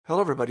Hello,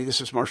 everybody. This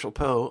is Marshall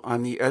Poe.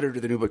 I'm the editor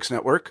of the New Books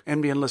Network.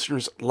 NBN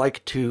listeners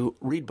like to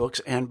read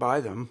books and buy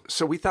them.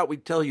 So we thought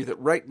we'd tell you that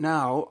right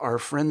now, our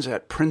friends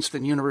at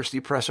Princeton University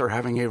Press are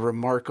having a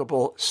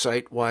remarkable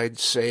site-wide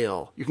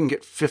sale. You can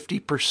get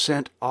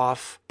 50%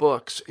 off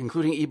books,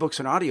 including ebooks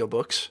and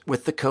audiobooks,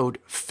 with the code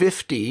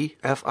 50,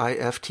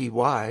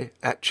 F-I-F-T-Y,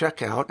 at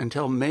checkout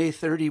until May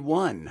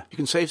 31. You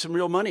can save some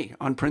real money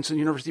on Princeton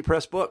University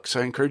Press books.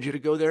 I encourage you to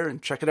go there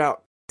and check it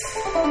out.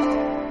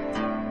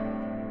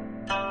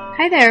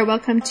 Hi there,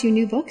 welcome to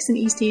New Books in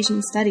East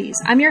Asian Studies.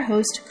 I'm your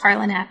host,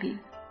 Carla Nappi.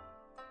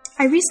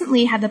 I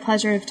recently had the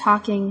pleasure of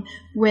talking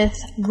with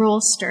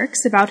Roel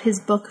Sturks about his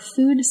book,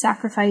 Food,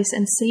 Sacrifice,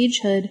 and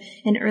Sagehood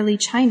in Early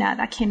China,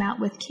 that came out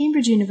with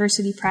Cambridge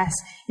University Press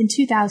in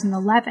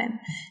 2011.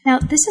 Now,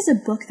 this is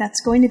a book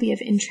that's going to be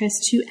of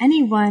interest to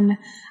anyone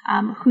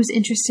who's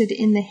interested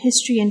in the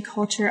history and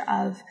culture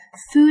of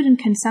food and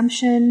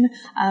consumption,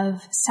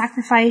 of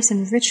sacrifice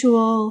and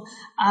ritual,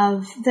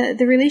 of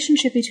the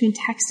relationship between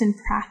text and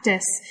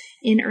practice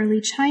in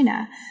early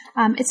China.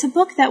 It's a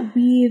book that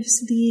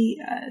weaves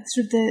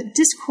the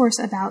discourse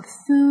about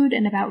food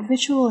and about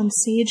ritual and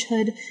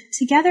sagehood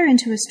together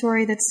into a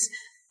story that's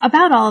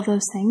about all of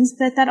those things,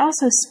 but that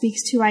also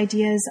speaks to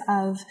ideas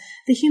of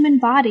the human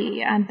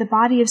body and the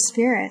body of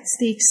spirits,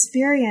 the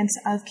experience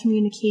of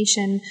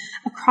communication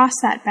across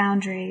that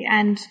boundary,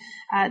 and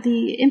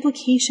the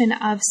implication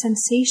of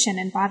sensation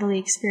and bodily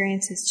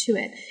experiences to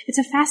it. It's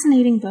a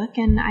fascinating book,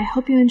 and I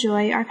hope you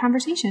enjoy our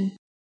conversation.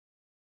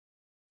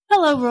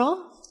 Hello,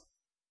 Roel.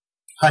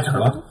 Hi,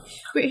 Carla.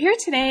 We're here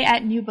today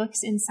at New Books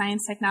in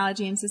Science,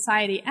 Technology, and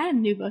Society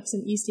and New Books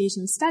in East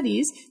Asian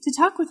Studies to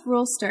talk with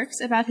Roel Sturks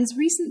about his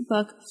recent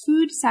book,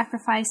 Food,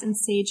 Sacrifice, and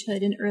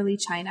Sagehood in Early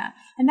China.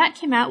 And that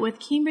came out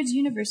with Cambridge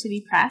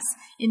University Press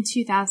in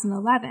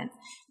 2011.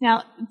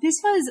 Now, this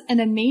was an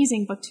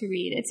amazing book to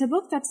read. It's a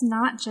book that's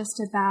not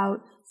just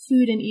about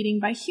food and eating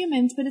by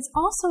humans, but it's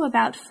also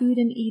about food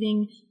and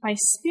eating by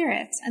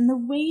spirits and the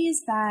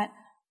ways that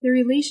the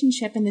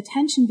relationship and the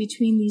tension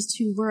between these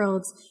two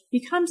worlds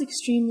becomes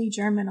extremely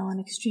germinal and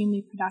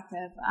extremely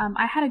productive.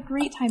 I had a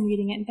great time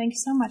reading it, and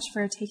thanks so much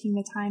for taking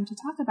the time to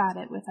talk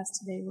about it with us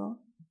today, Roel.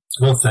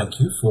 Well, thank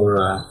you for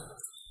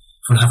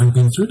having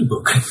been through the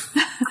book.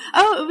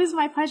 Oh, it was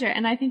my pleasure,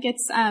 and I think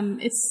it's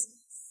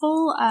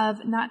full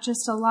of not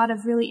just a lot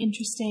of really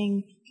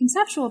interesting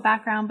conceptual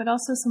background, but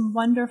also some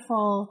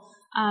wonderful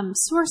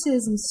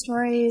sources and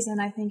stories,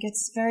 and I think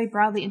it's very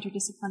broadly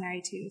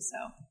interdisciplinary too, so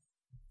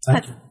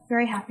Thank you.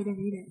 Very happy to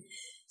read it.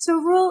 So,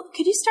 Roel,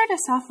 could you start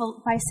us off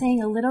by saying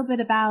a little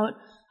bit about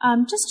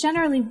just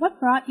generally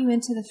what brought you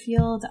into the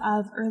field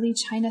of early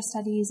China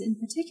studies in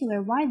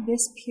particular? Why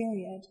this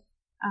period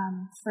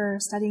for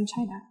studying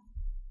China?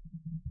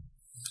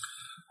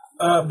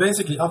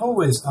 Basically, I've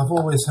always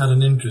had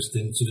an interest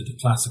in sort of the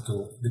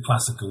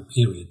classical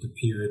period, the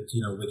period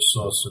which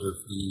saw sort of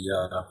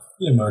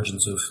the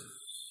emergence of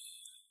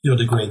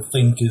the great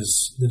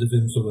thinkers that have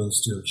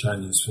influenced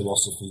Chinese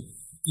philosophy.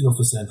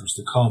 For centuries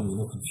to come,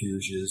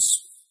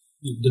 Confucius,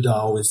 the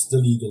Taoists, the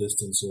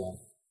legalists, and so on.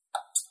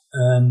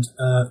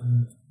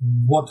 And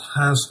what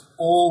has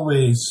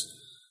always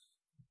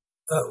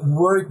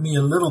worried me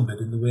a little bit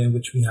in the way in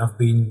which we have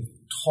been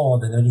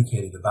taught and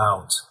educated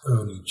about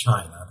early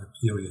China, the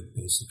period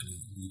basically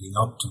leading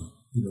up to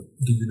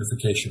the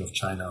unification of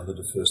China under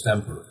the first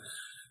emperor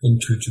in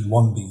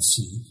 221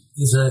 BC,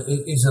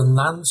 is a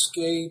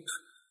landscape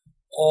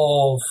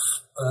of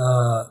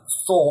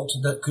thought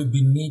that could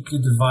be neatly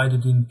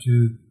divided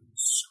into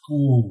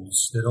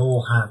schools that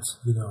all had,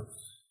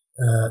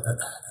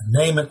 a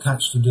name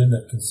attached to them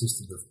that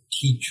consisted of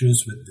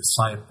teachers with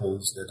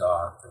disciples that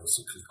are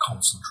basically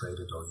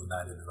concentrated or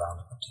united around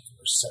a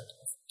particular set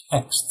of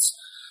texts.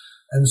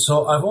 And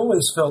so I've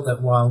always felt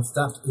that whilst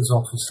that is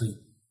obviously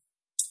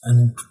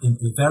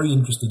a very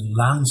interesting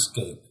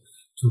landscape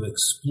to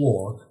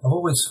explore, I've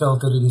always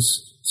felt that it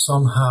is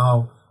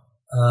somehow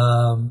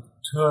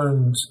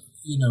turned,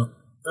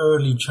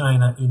 early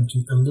China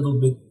into a little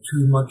bit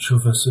too much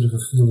of a sort of a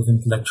field of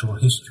intellectual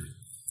history.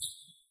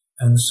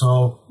 And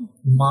so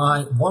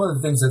one of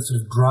the things that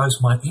sort of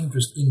drives my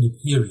interest in the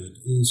period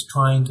is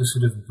trying to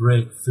sort of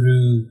break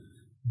through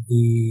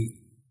the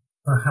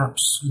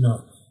perhaps,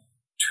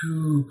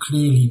 too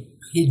clearly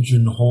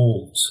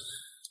pigeonholed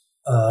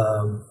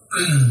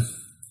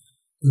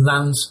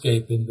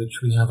landscape in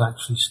which we have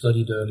actually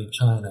studied early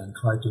China and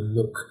tried to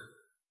look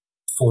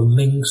for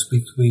links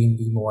between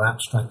the more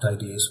abstract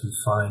ideas we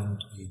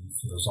find in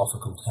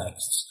philosophical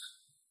texts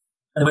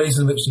and ways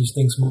in which these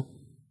things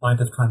might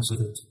have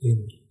translated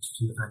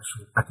into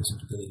actual practice,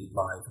 into daily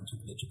life, into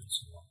religion, and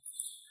so on.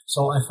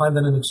 So I find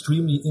that an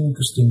extremely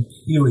interesting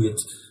period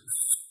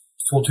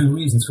for two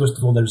reasons. First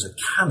of all, there's a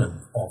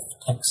canon of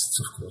texts,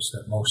 of course,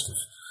 that most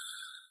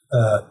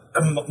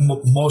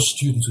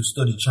students who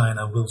study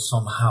China will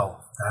somehow,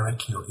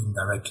 directly or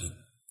indirectly,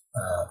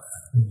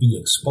 be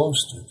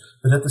exposed to.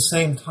 But at the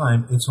same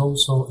time, it's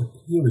also a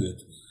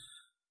period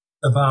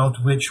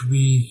about which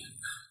we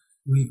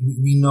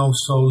know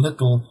so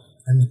little,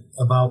 and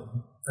about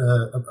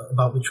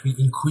about which we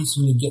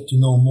increasingly get to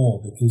know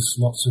more because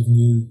lots of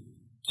new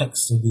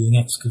texts are being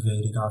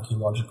excavated,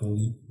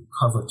 archaeologically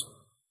recovered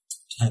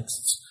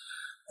texts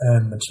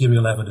and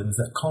material evidence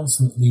that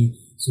constantly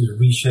sort of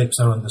reshapes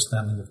our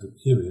understanding of the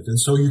period. And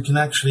so you can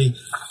actually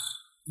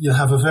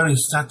have a very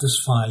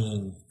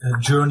satisfying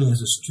journey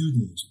as a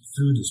student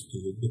through this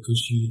period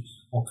because you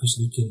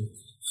obviously can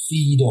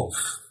feed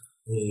off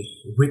a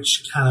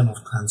rich canon of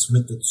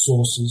transmitted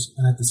sources,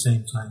 and at the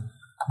same time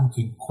you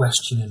can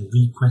question and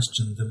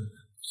re-question them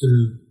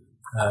through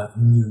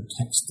new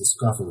text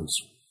discoveries.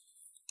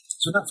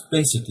 So that's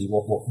basically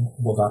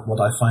what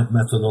I find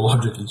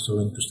methodologically so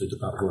interesting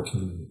about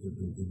working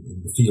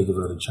in the field of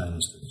early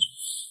Chinese studies.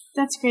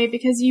 That's great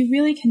because you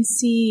really can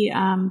see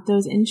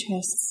those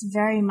interests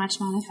very much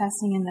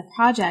manifesting in the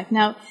project.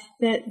 Now,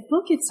 the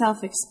book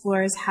itself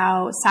explores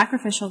how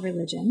sacrificial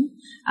religion,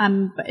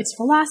 its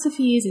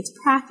philosophies, its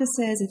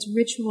practices, its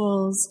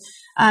rituals,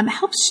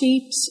 helps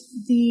shape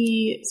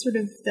the sort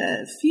of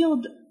the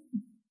field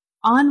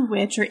on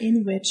which or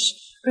in which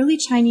early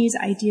Chinese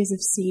ideas of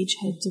sage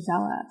had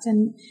developed.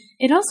 And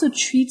it also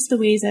treats the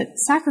ways that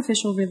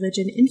sacrificial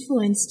religion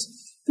influenced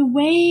the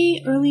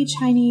way early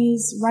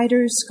Chinese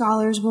writers,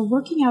 scholars were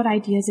working out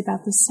ideas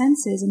about the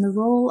senses and the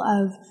role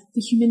of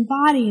the human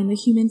body and the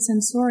human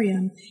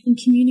sensorium in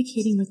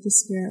communicating with the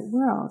spirit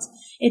world.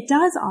 It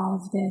does all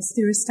of this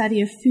through a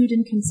study of food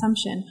and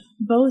consumption,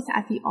 both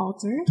at the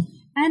altar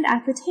and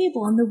at the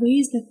table, and the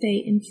ways that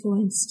they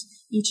influenced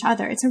each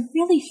other. It's a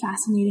really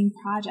fascinating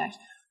project.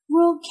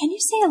 Roel, can you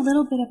say a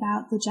little bit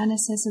about the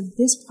genesis of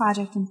this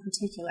project in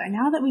particular?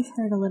 Now that we've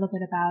heard a little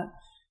bit about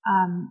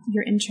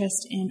your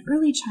interest in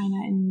early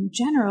China in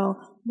general,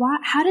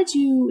 how did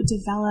you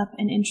develop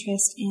an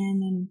interest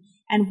in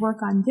and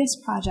work on this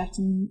project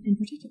in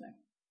particular?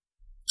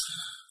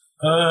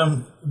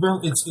 Well,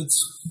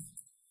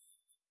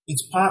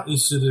 it's partly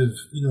sort of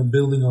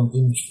building on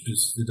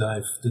interests that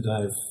I've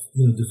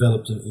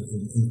developed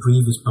in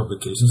previous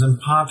publications, and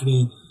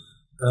partly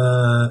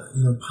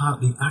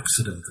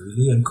accident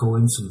really and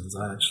coincidence.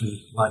 I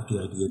actually like the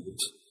idea that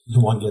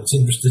one gets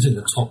interested in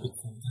a topic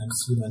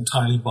sometimes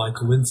entirely by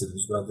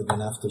coincidence rather than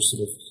after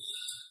sort of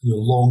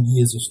long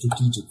years of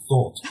strategic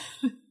thought.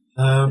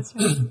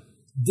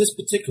 This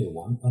particular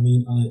one,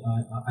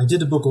 I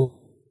did a book on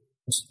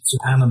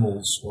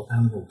animals or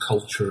animal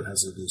culture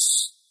as it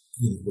is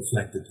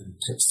reflected in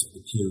text of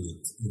the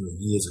period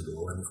years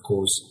ago, and of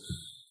course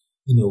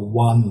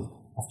one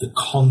of the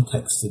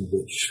contexts in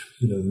which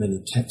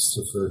many texts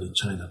of early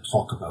China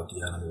talk about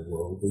the animal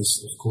world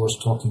is, of course,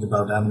 talking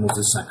about animals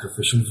as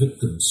sacrificial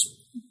victims,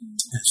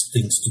 as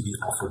things to be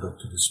offered up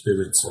to the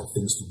spirits or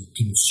things to be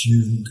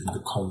consumed in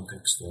the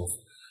context of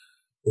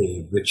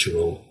a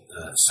ritual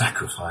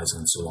sacrifice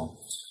and so on.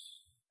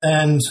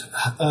 And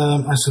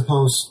I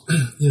suppose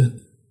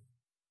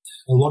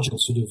a logical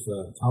sort of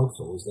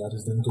outflow is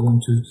then go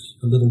into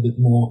a little bit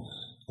more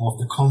of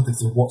the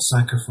context of what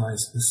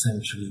sacrifice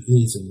essentially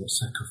is and what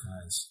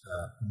sacrifice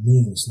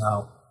means.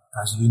 Now,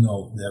 as you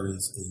know, there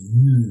is a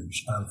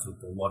huge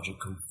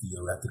anthropological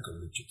theoretical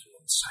literature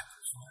on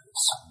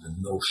sacrifice and the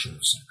notion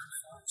of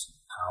sacrifice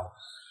and how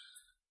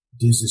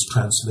this is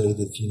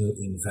translated,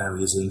 in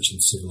various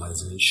ancient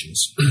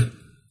civilizations.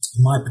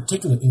 My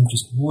particular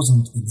interest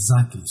wasn't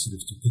exactly sort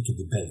of to pick a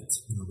debate,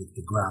 with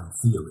the grand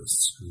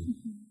theorists who've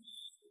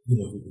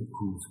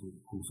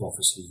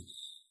obviously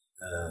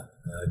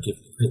give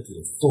a great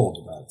deal of thought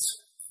about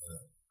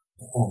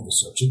on the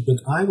subject, but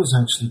I was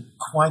actually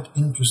quite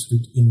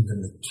interested in the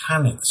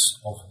mechanics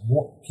of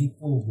what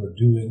people were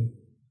doing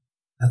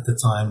at the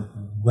time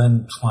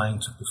when trying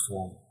to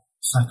perform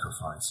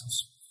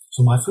sacrifices.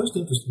 So my first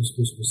interest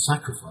was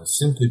sacrifice,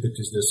 simply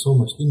because there's so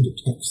much in the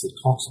text that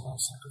talks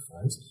about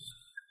sacrifice.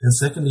 And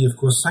secondly, of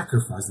course,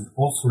 sacrifice, the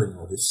offering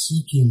or the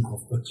seeking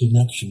of a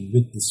connection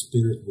with the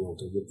spirit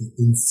world or with the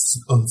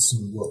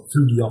unseen world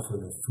through the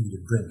offering of food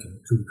and drink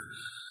and through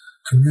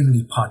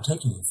communally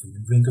partaking in food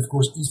and drink, of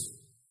course, is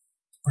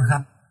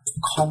perhaps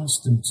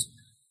constant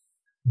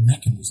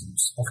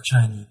mechanisms of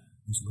Chinese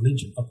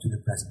religion up to the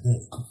present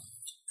day.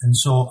 And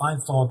so I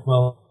thought,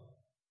 well,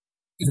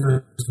 is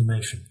there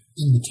information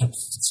in the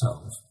text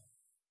itself?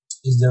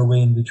 Is there a way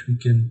in which we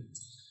can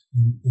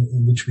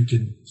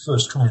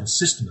first try and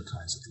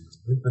systematize it a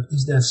little bit, but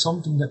is there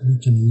something that we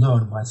can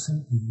learn by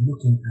simply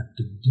looking at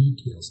the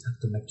details, at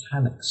the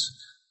mechanics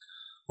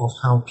of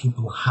how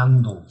people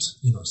handled,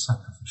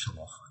 sacrificial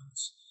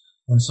offerings?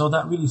 And so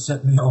that really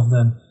set me off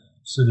then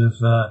sort of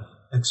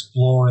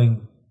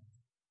exploring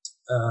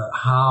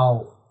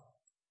how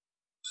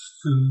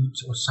food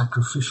or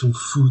sacrificial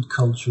food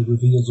culture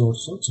reveals all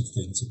sorts of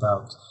things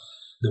about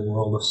the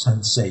world of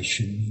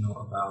sensation,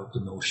 about the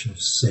notion of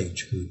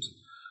sagehood,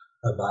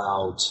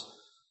 about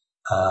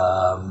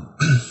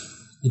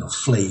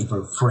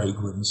flavor,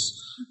 fragrance,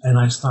 and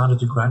I started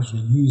to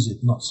gradually use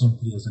it not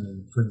simply as an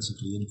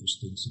intrinsically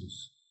interesting sort of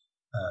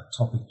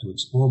topic to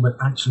explore, but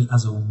actually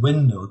as a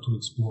window to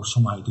explore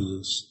some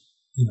ideas,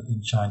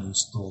 in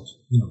Chinese thought,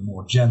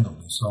 more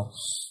generally. So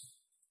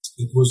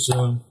it was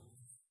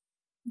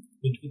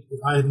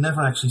I had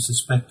never actually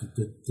suspected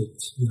that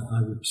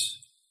I would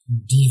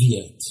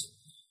deviate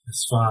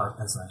as far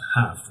as I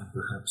have, and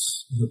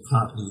perhaps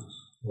partly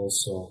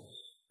also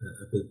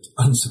a bit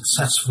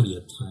unsuccessfully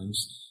at times,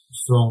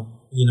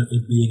 from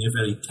it being a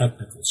very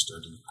technical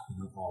study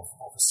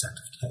of a set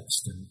of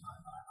text. And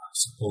I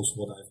suppose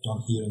what I've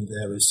done here and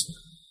there is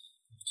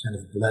kind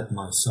of bled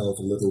myself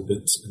a little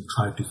bit and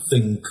tried to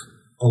think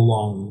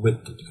along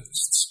with the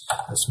texts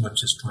as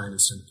much as trying to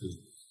simply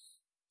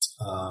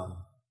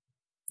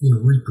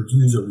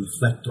reproduce or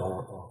reflect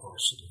or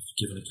sort of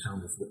give an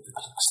account of what the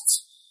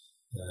texts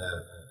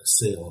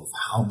say, or of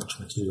how much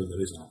material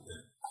there is out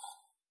there.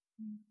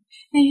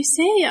 Now you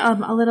say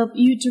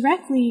you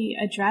directly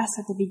address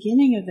at the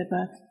beginning of the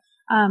book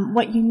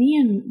what you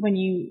mean when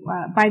you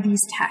by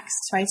these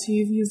texts, right? So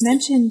you've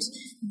mentioned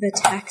the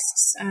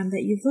texts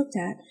that you've looked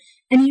at,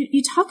 and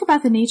you talk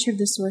about the nature of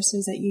the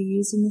sources that you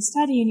use in the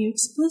study, and you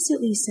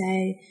explicitly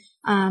say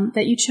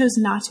that you chose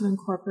not to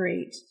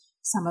incorporate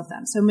some of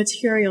them, so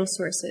material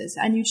sources,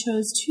 and you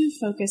chose to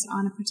focus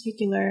on a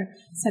particular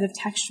set of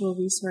textual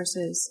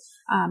resources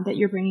that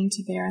you're bringing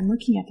to bear and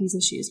looking at these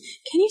issues.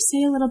 Can you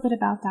say a little bit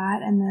about that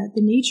and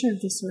the nature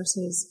of the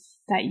sources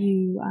that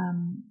you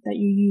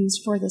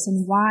used for this,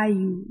 and why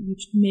you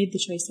made the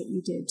choice that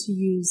you did to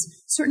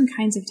use certain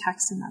kinds of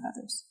texts and not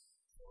others?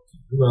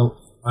 Well,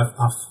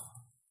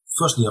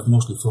 firstly, I've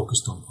mostly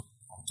focused on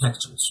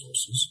textual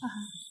sources.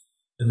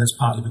 And that's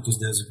partly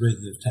because there's a great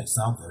deal of text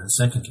out there. And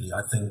secondly,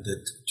 I think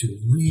that to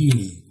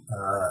really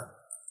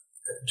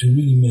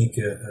make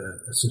a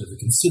sort of a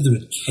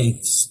considerate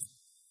case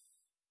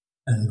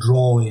and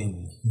draw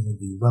in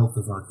the wealth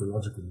of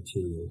archaeological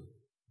material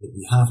that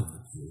we have in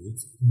the period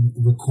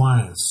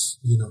requires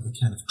the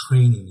kind of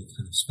training, the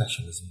kind of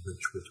specialism which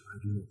I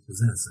do not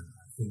possess. And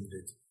I think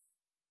that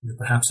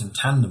perhaps in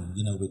tandem,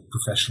 with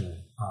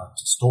professional art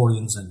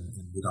historians and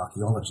with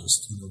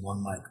archaeologists, one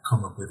might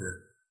come up with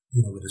a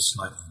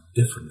slightly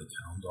different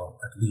account, or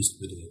at least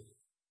with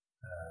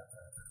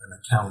an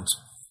account,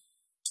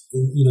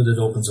 that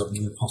opens up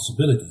new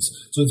possibilities.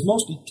 So it's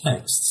mostly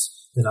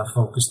texts that are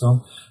focused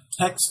on,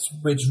 texts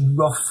which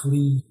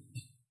roughly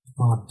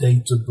are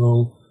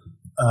datable,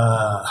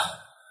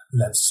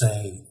 let's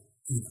say,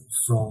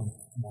 from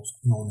what's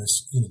known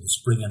as the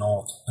Spring and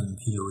Autumn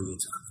period.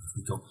 If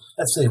we go,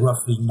 let's say,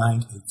 roughly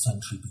 9th, 8th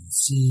century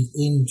BC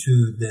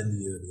into then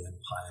the early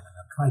Empire, and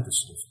I try to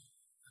sort of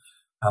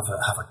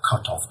have a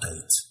cut-off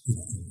date, in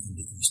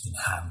the Eastern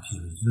Han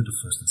period, the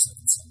 1st and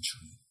 2nd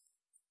century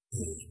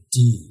AD.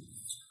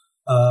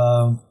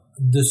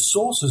 The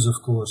sources,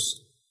 of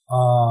course,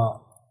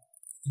 are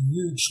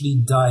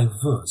hugely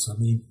diverse. I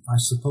mean, I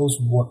suppose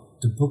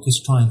what the book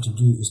is trying to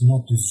do is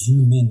not to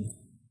zoom in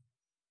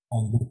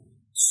on the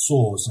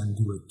source and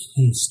do a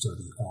case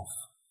study of,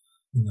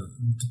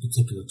 the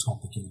particular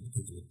topic in a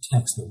particular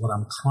text, but what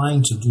I'm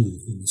trying to do,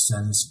 in a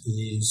sense,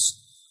 is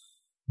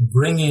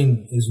bring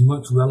in as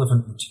much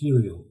relevant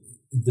material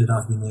that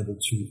I've been able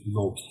to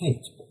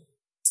locate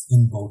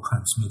in both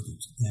transmitted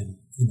and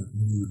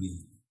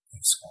newly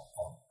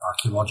or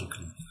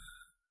archaeologically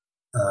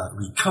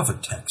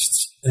recovered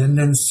texts, and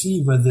then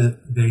see whether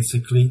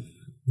basically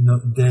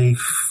they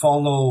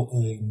follow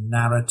a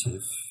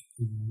narrative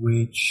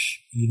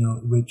which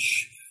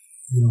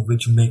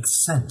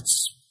makes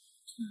sense.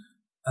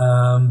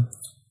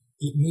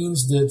 It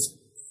means that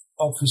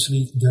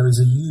obviously there is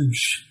a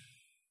huge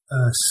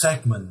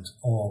segment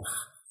of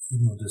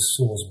the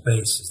source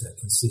basis that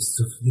consists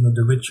of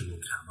the ritual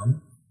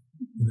canon,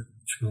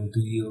 which will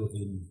deal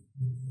in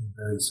a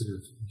very sort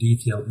of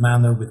detailed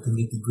manner with the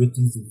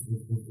nitty-gritties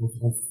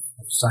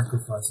of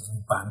sacrifices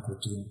and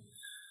banqueting.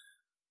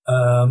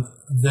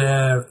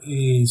 There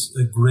is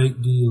a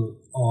great deal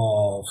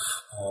of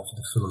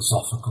the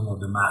philosophical or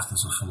the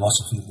masters of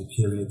philosophy of the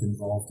period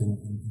involved in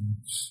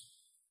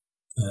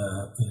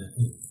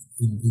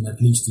at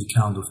least the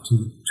account of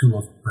two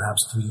or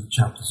perhaps 3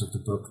 chapters of the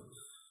book.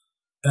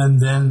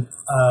 And then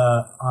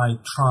I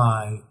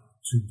try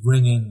to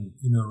bring in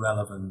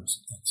relevant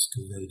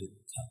excavated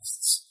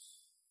texts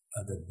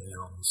that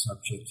bear on the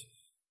subject.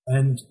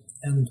 And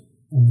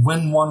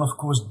when one, of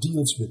course,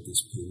 deals with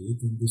this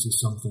period, and this is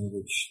something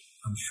which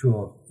I'm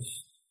sure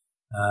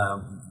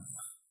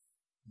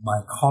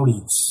my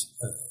colleagues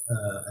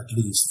at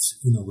least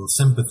will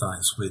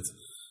sympathize with,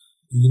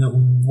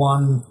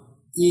 one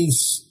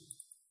is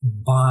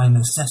by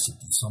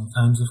necessity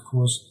sometimes, of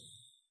course,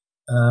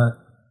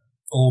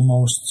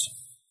 almost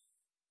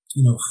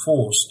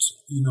forced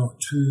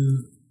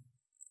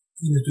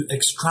to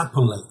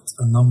extrapolate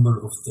a number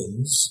of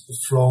things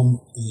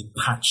from a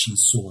patchy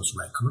source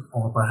record,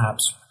 or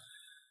perhaps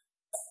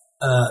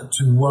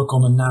to work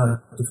on a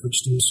narrative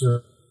which to a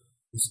certain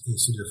is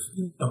sort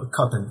of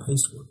cut and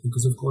paste work,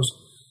 because of course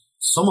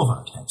some of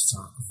our texts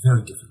are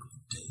very difficult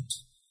to date.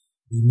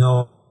 We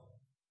know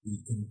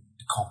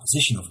the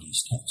composition of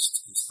these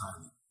texts is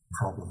highly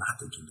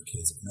problematic in the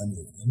case of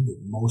many of them,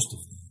 but most of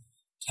the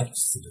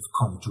texts that have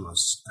come to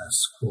us as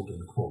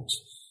quote-unquote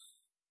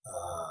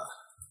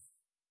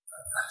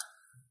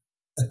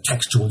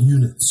textual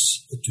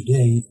units.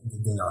 Today,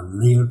 they are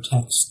layered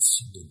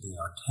texts. They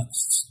are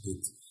texts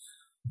that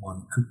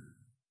one could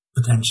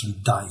potentially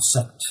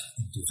dissect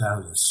into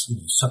various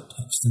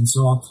subtexts and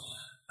so on.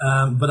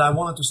 But I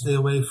wanted to stay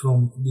away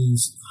from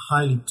these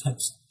highly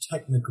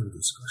technical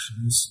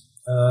discussions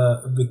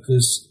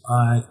because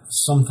I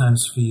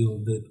sometimes feel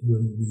that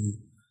when we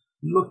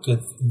look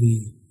at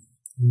the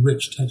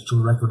rich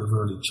textual record of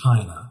early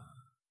China,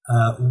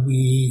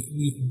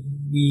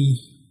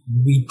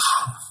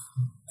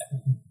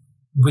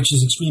 which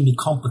is extremely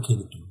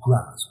complicated to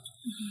grasp,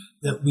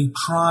 that we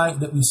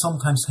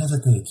sometimes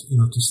hesitate,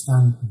 to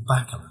stand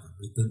back a little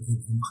bit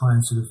and try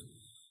and sort of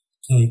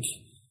take,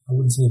 I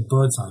wouldn't say a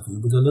bird's eye view,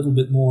 but a little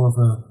bit more of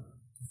a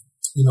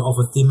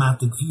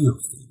thematic view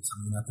of things. I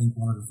mean, I think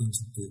one of the things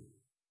that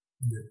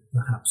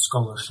perhaps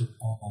scholarship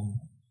on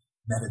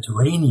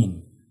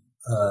Mediterranean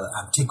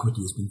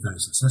antiquity has been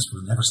very successful,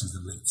 and ever since the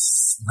late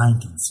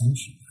 19th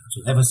century, so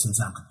ever since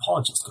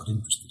anthropologists got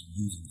interested in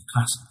using the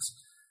classics,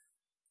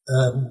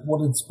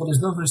 what is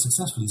done very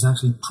successfully is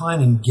actually try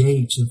and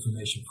engage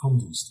information from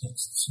these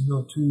texts,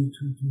 to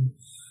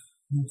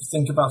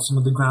think about some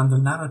of the grander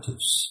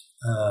narratives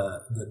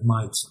that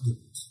might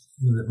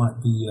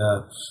be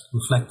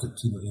reflected,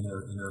 in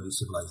early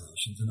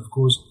civilizations. And of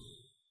course,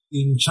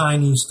 in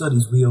Chinese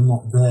studies, we are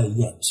not there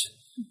yet,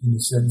 in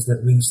the sense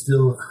that we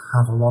still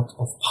have a lot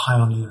of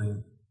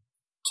pioneering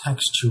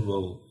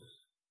textual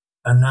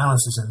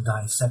analysis and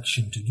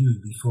dissection to do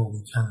before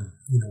we can,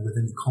 with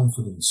any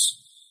confidence,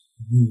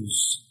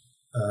 use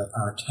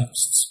our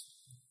texts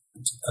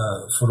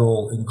for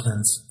all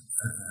intents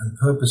and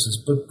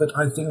purposes. But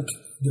I think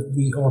that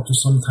we ought to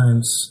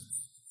sometimes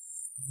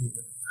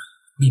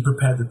be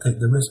prepared to take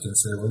the risk and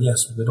say, well, yes,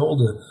 with all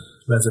the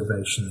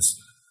reservations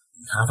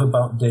we have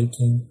about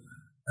dating,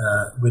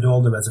 with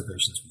all the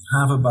reservations we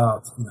have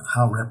about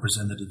how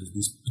representative is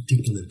this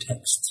particular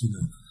text,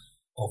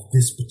 of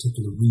this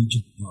particular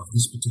region or of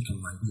this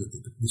particular idea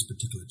at this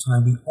particular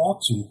time, we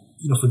ought to,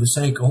 for the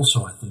sake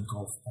also, I think,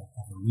 of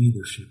a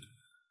readership,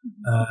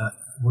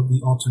 we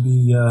ought to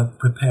be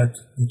prepared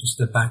to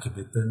step back a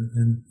bit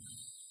and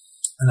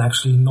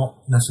actually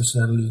not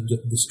necessarily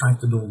get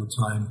distracted all the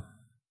time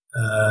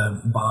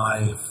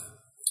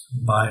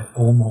by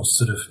almost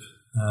sort of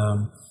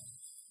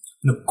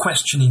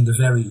questioning the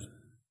very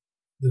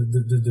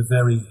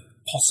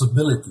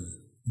possibility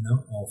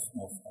of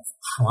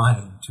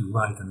trying to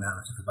write a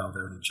narrative about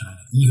early China,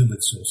 even with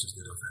sources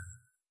that are very,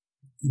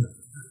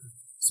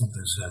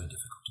 sometimes very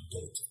difficult to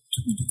date to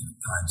different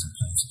times and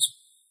places.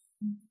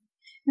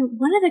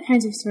 One of the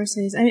kinds of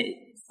sources,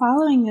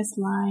 following this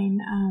line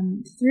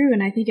through,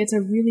 and I think it's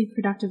a really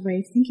productive way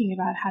of thinking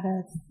about how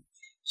to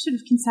sort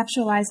of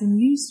conceptualize and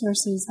use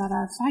sources that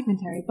are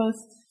fragmentary, both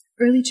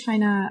early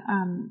China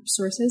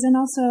sources and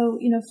also,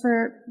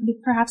 for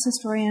perhaps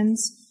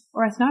historians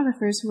or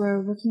ethnographers who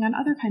are working on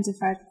other kinds of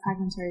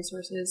fragmentary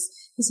sources,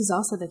 this is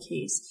also the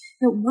case.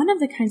 But one of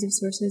the kinds of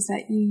sources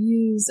that you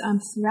use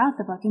throughout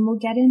the book, and we'll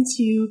get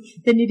into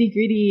the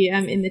nitty-gritty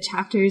in the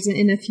chapters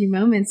in a few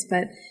moments,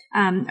 but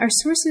are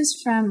sources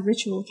from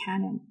ritual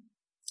canon.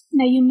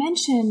 Now, you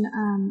mention,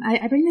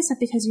 I bring this up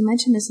because you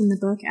mention this in the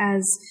book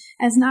as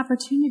an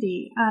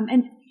opportunity,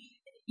 and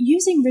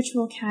using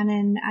ritual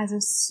canon as a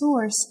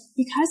source,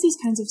 because these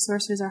kinds of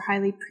sources are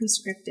highly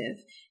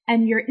prescriptive,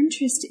 and your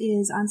interest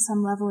is on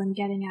some level in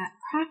getting at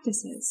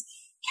practices.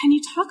 Can you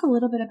talk a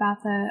little bit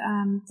about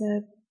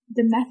the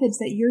methods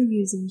that you're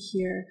using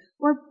here,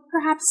 or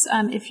perhaps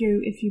if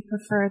you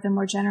prefer the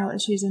more general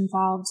issues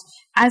involved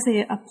as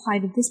they apply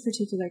to this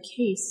particular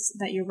case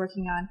that you're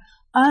working on,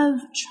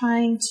 of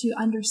trying to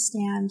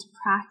understand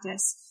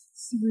practice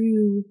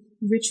through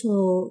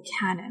ritual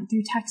canon,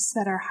 through texts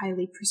that are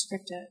highly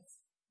prescriptive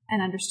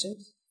and understood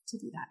to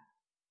do that?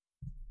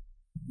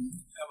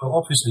 Well,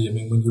 obviously,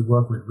 when you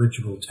work with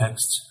ritual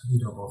texts,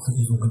 or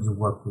even when you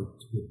work with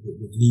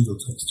legal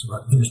texts or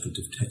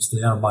administrative texts,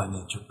 they are by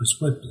nature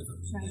prescriptive.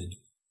 Right.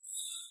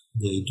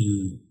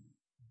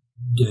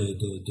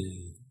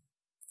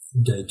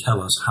 They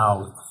tell us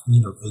how, a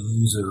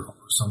user or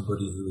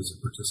somebody who is a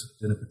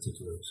participant in a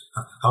particular,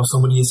 how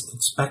somebody is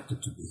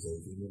expected to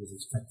behave and what is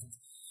expected,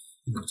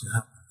 to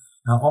happen.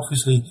 Now,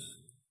 obviously,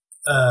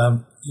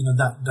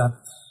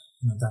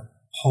 that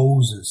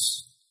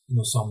poses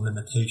some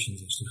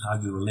limitations as to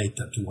how you relate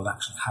that to what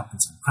actually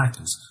happens in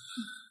practice.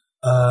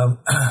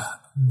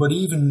 But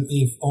even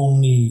if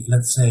only 20%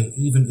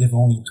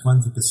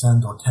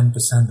 or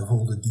 10% of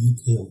all the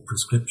detailed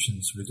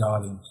prescriptions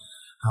regarding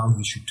how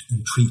you should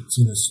entreat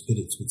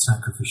spirits with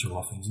sacrificial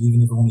offerings,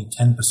 even if only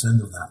 10%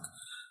 of that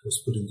was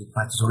put into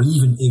practice, or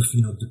even if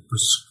the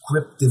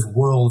prescriptive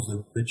world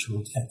of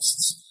ritual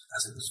texts,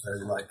 as it was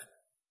very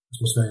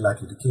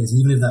likely the case,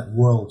 even if that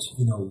world,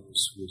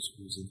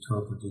 was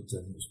interpreted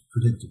and was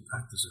put into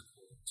practice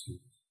according to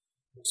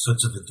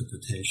sorts of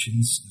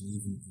interpretations, and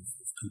even if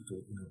people,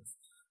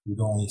 would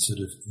only sort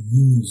of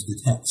use the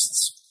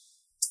texts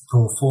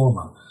pro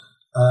forma,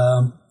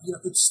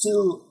 it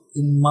still,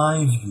 in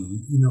my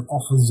view,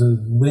 offers a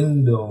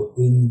window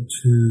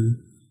into,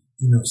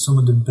 some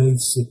of the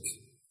basic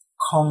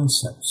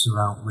concepts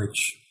around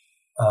which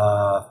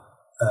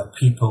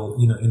people,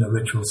 in a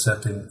ritual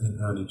setting in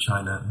early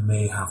China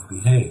may have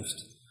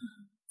behaved.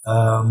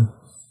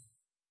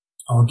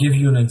 I'll give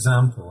you an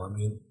example. I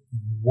mean,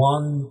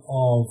 one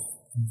of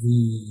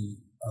the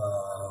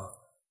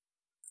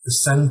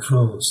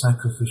central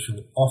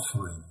sacrificial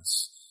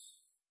offerings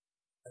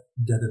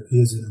that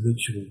appears in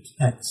ritual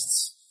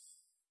texts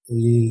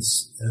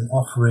is an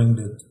offering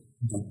that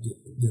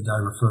I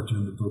refer to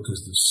in the book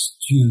as the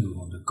stew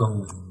or the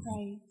gong.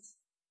 Right.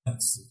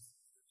 That's the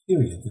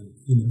period.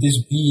 And, this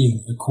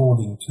being,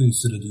 according to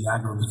sort of the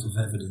aggregate of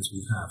evidence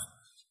we have,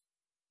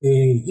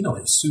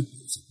 it's soup.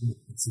 It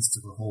consists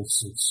of a whole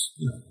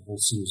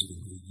series of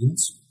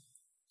ingredients,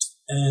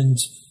 and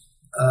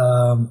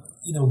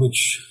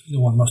which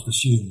one must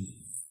assume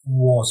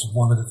was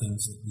one of the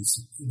things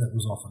that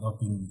was offered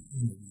up in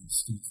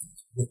these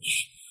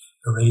rich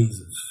arrays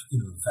of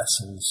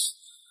vessels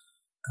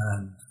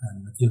and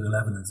material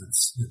evidence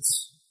that's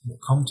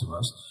come to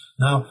us.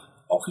 Now,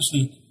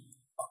 obviously,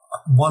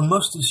 one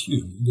must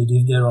assume that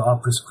if there are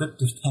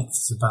prescriptive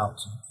texts about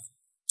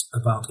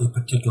a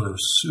particular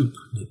soup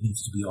that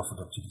needs to be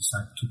offered up to the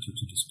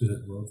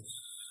spirit world,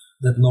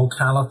 that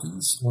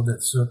localities or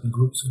that certain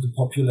groups of the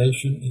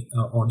population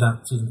or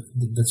that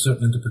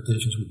certain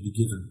interpretations would be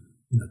given,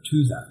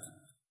 to that.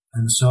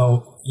 And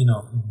so,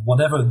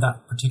 whatever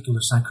that particular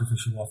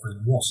sacrificial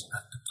offering was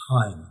at the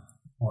time,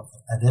 or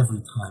at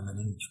every time and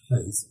in each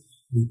place,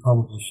 we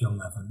probably shall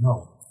never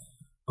know.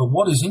 But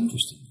what is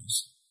interesting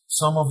is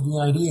some of the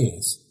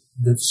ideas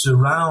that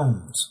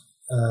surround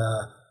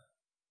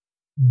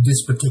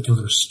this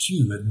particular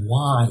stew and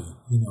why,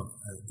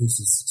 this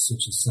is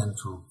such a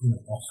central,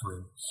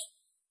 offering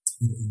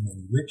in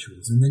many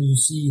rituals. And then you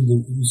see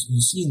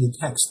in the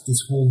text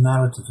this whole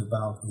narrative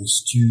about the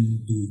stew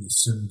being a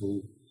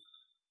symbol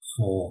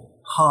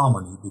for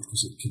harmony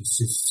because it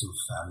consists of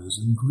various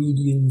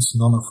ingredients,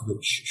 none of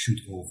which should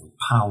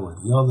overpower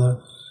the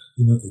other.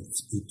 It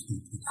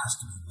has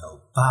to be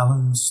well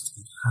balanced.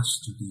 It has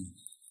to be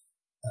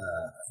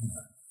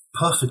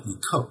perfectly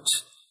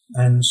cooked.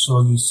 And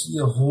so you see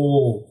a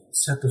whole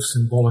set of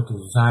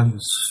symbolical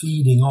values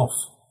feeding off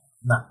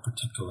that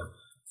particular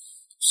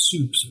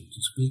soup, so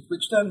to speak,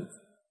 which then,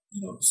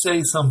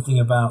 say something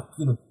about,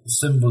 the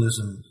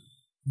symbolism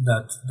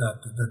that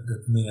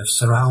may have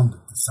surrounded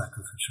the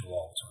sacrificial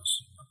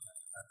altars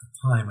at the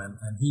time.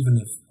 And even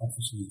if,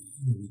 obviously,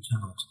 we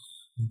cannot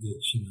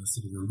engage in a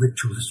sort of a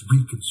ritualist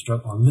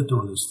or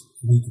literalist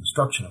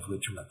reconstruction of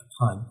ritual at the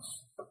time,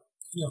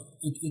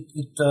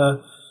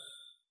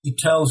 it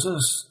tells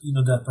us,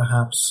 that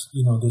perhaps,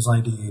 this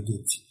idea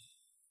that,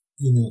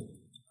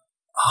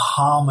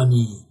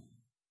 harmony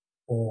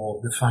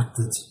or the fact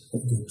that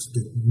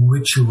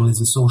ritual is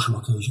a social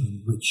occasion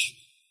in which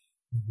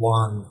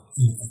one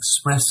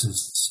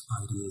expresses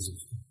ideas of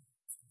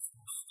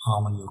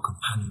harmony or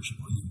companionship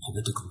or even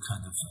political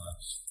kind of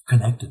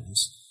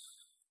connectedness,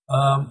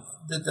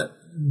 that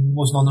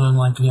was not an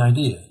unlikely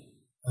idea.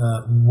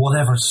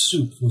 Whatever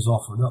soup was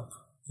offered up,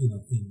 in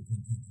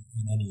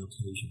any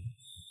occasion,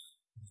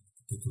 in a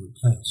particular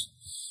place.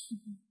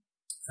 Mm-hmm.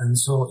 And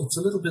so it's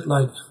a little bit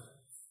like,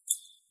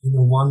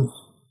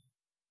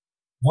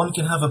 one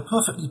can have a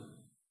perfectly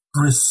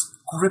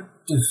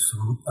prescriptive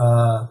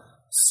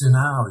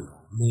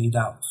scenario laid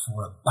out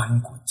for a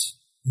banquet,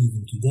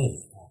 even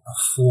today, or a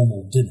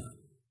formal dinner.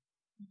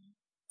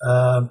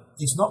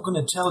 It's not going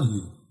to tell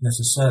you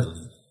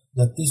necessarily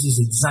that this is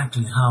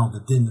exactly how the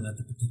dinner at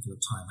a particular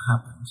time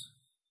happened.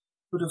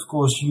 But of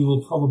course, you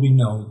will probably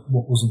know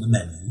what was on the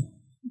menu,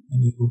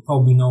 and you will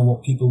probably know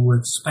what people were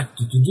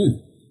expected to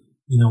do,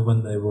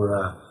 when they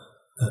were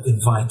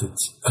invited,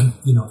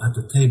 at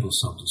the table,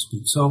 so to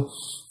speak. So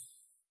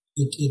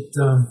it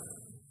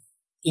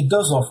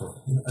does offer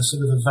a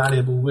sort of a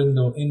valuable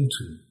window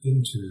into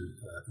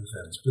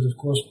events. But of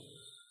course,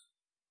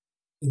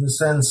 in a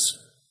sense,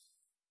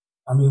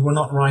 we're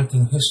not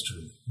writing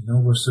history.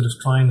 We're sort of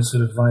trying to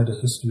sort of write a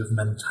history of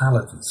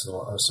mentalities,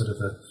 or sort of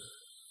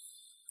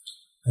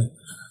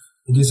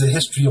it is a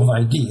history of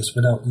ideas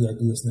without the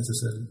ideas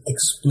necessarily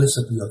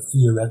explicitly or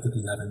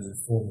theoretically having been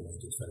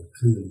formulated very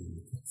clearly in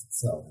the text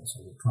itself. And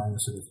so we're trying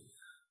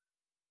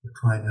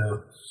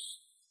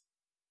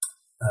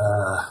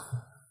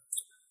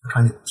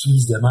to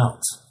tease them out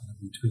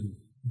between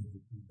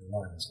the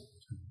lines,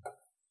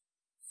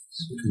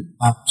 between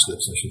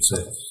slips, I should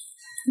say.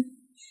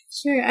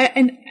 Sure,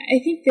 and I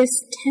think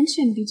this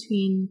tension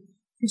between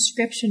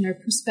prescription or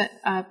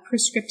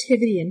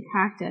prescriptivity and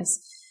practice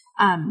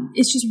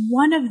is just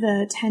one of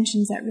the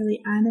tensions that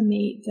really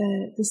animate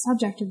the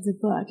subject of the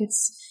book.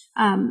 It's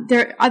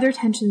there are other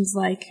tensions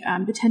like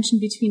the tension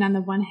between, on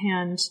the one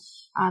hand,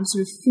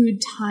 sort of food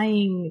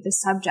tying the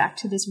subject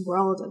to this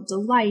world of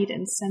delight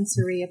and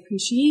sensory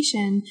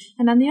appreciation,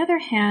 and on the other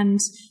hand,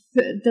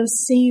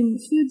 those same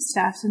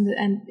foodstuffs and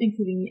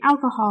including the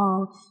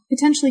alcohol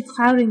potentially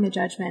clouding the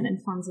judgment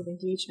and forms of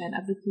engagement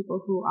of the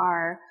people who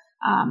are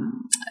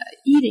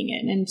eating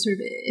it and sort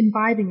of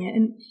imbibing it.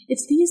 And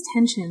it's these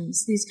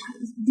tensions,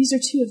 these are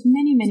two of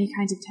many, many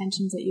kinds of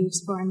tensions that you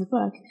explore in the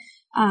book,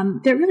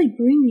 that really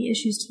bring the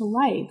issues to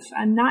life,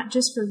 and not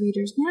just for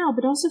readers now,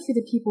 but also for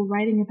the people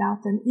writing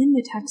about them in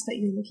the text that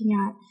you're looking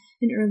at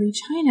in early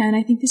China. And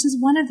I think this is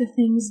one of the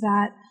things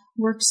that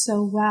works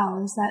so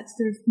well, is that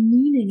sort of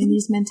meaning and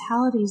these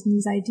mentalities and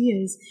these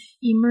ideas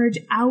emerge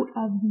out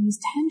of these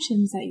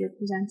tensions that you're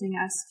presenting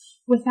us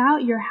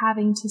without your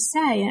having to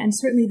say, and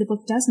certainly the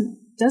book doesn't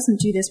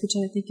do this, which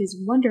I think is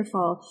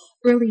wonderful,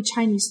 early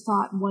Chinese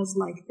thought was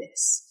like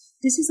this.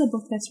 This is a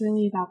book that's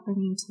really about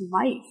bringing to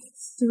life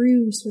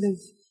through sort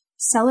of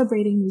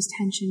celebrating these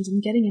tensions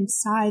and getting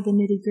inside the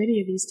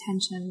nitty-gritty of these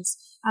tensions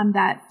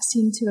that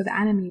seem to have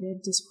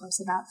animated discourse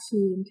about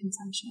food and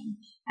consumption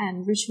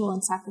and ritual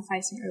and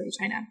sacrifice in early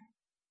China.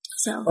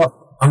 So,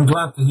 well, I'm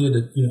glad to hear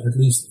that, at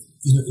least,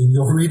 in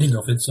your reading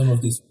of it, some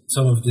of this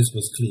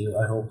was clear.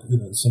 I hope,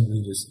 some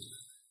readers,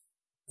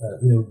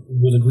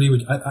 will agree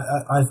with.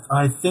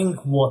 I think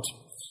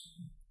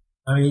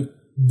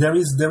there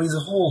is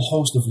a whole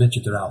host of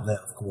literature out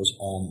there, of course,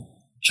 on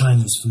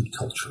Chinese food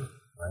culture,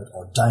 right,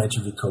 or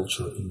dietary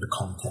culture in the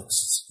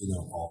context,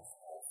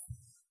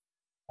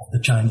 of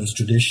the Chinese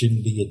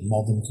tradition, be it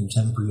modern,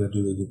 contemporary, or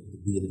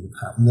be it in the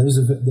past. And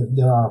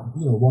there are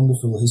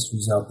wonderful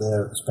histories out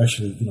there,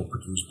 especially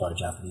produced by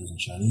Japanese and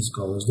Chinese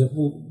scholars that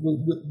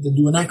that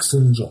do an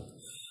excellent job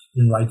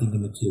in writing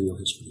the material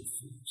history of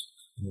food,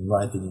 and in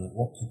writing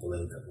what people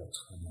ate at what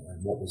time,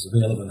 and what was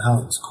available, and how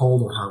it was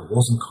called or how it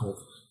wasn't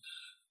called.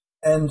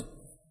 And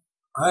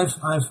I've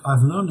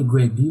learned a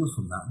great deal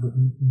from that. But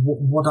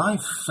what I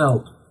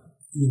felt,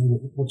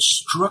 what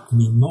struck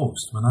me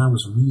most when I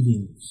was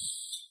reading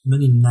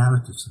many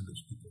narratives in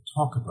which people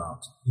talk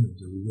about, the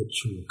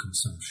ritual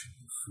consumption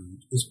of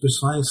food, is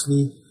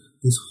precisely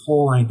this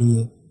whole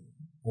idea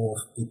of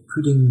it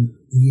putting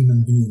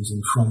human beings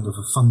in front of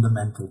a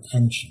fundamental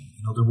tension.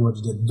 In other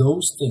words, that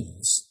those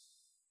things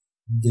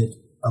that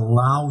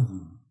allow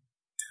you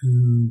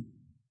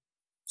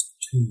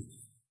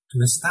to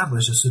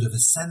establish a sort of a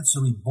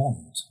sensory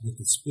bond with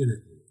the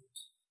spirit world,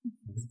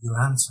 with your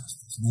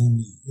ancestors,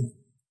 namely,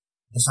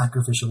 the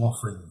sacrificial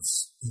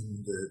offerings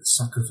in the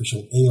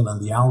sacrificial ale and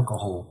the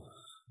alcohol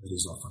that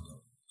is offered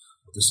up,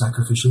 or the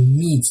sacrificial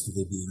meats that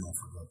are being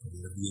offered up,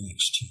 that are being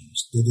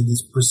exchanged, that it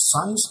is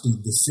precisely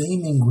the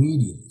same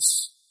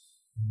ingredients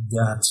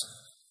that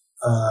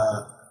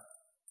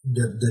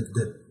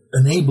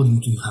enable you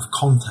to have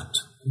contact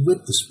with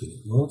the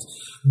spirit world,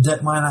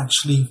 that might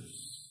actually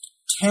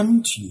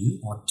tempt you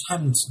or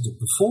tempt the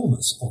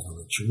performance of a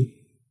ritual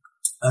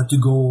to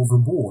go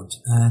overboard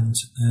and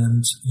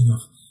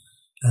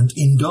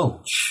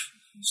indulge.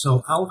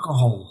 So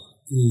alcohol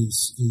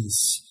is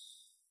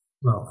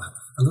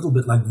a little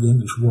bit like the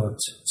English word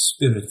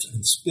spirit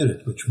and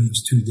spirit, which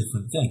means two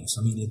different things.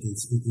 I mean, it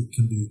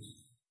can be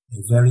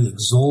a very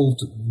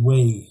exalted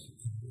way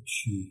in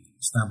which you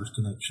establish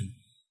connection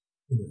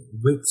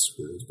with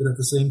spirit, but at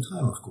the same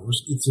time, of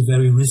course, it's a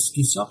very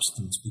risky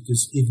substance,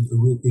 because if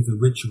a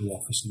ritual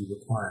obviously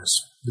requires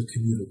the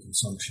communal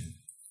consumption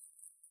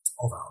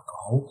of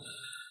alcohol,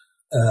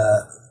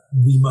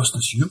 we must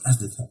assume, as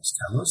the texts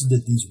tell us,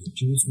 that these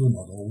rituals were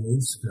not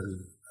always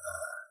very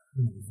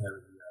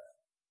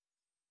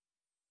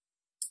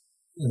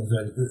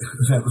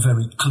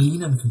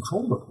clean and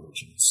controlled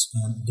occasions,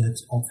 and that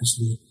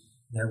obviously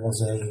there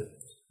was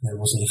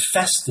a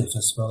festive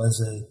as well as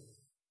a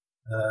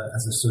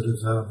sort of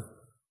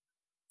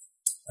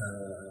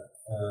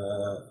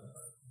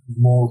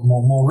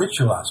more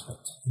ritual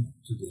aspect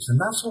to this, and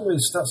that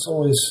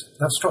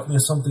struck me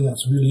as something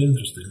that's really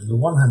interesting. On the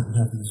one hand, we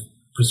have these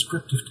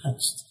prescriptive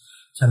texts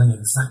telling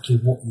exactly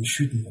what you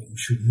should and what you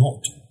should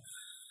not do,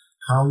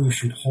 how you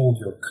should hold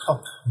your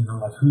cup,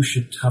 like who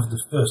should have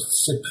the first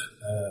sip,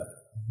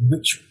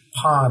 which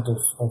part of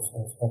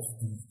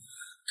the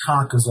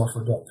carcass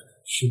offered up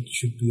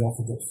should be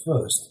offered up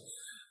first.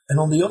 And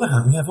on the other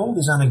hand, we have all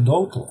this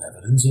anecdotal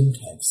evidence in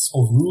texts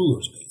of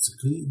rulers,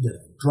 basically, that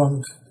are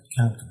drunk, that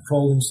can't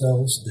control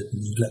themselves, that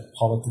neglect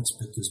politics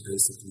because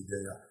basically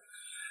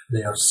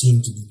they are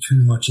seen to be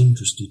too much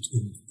interested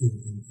in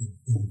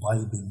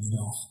imbibing,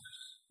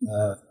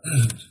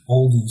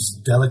 all these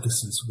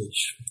delicacies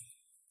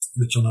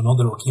which on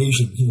another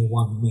occasion,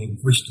 one may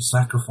wish to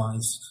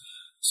sacrifice.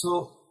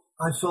 So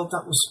I felt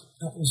that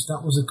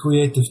was a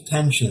creative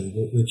tension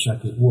which I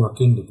could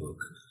work in the book.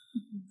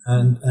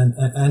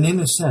 And in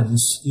a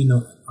sense,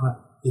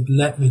 it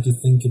led me to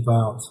think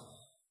about,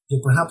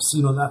 perhaps,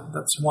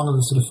 that's one of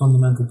the sort of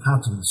fundamental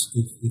patterns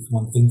if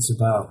one thinks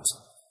about,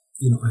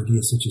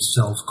 ideas such as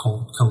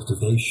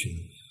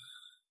self-cultivation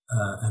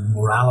and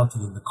morality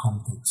in the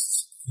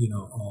context,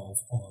 of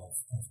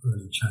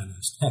early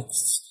Chinese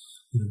texts.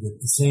 That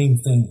the same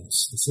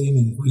things, the same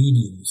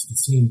ingredients, the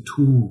same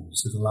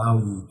tools that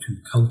allow you to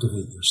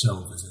cultivate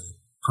yourself as a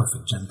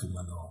perfect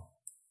gentleman or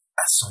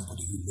as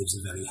somebody who lives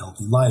a very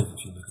healthy life,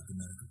 if you look at the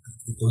medical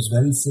picture. Those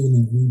very same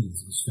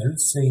ingredients, those very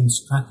same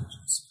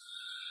strategies,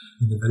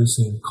 in the very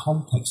same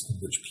context in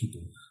which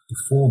people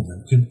perform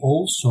them, can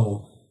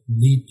also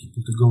lead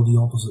people to go the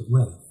opposite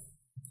way.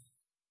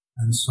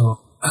 And so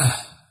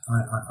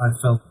I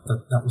felt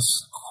that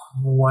was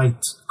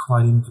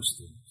quite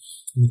interesting.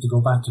 I mean, to go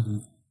back to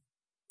the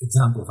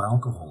example of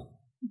alcohol,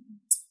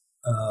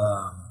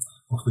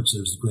 of which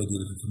there's a great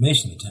deal of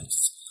information in the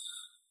texts.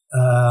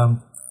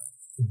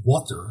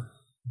 Water,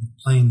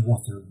 plain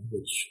water,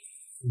 which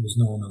was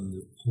known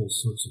under all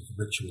sorts of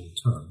ritual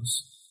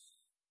terms,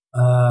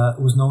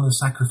 was known as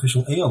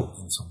sacrificial ale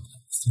in some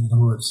texts. In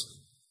other words,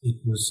 it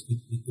was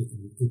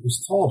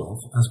thought of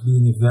as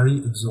being a very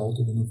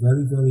exalted and a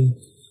very, very,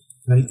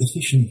 very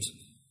efficient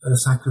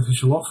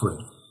sacrificial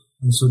offering.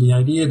 And so the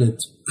idea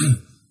that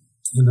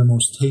in the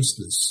most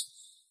tasteless,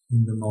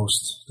 in the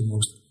most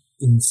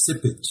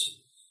insipid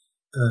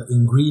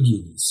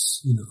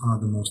ingredients, are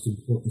the most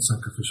important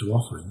sacrificial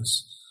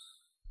offerings,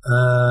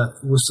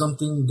 was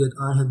something that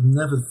I had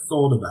never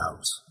thought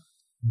about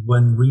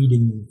when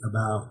reading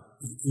about,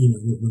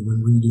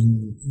 when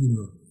reading,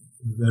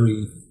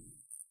 very,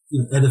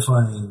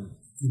 edifying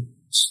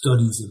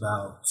studies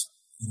about,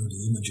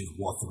 the image of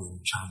water in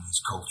Chinese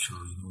culture,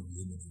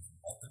 the image of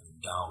water in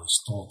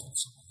Taoist thought and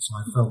so on. So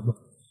I felt that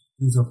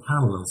these are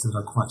parallels that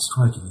are quite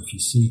striking. If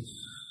you see,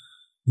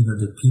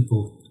 that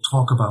people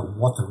talk about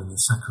water in a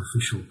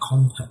sacrificial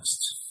context,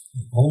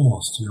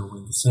 almost, in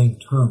the same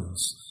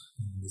terms,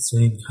 in the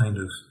same kind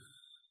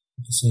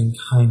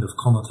of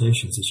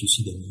connotations as you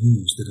see them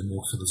used at a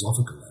more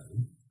philosophical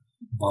level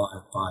by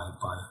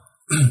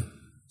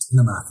the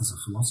masters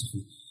of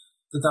philosophy.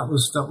 That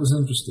was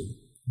interesting.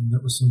 And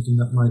that was something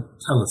that might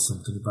tell us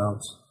something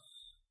about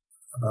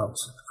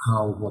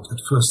how what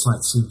at first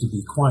sight seemed to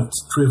be quite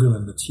trivial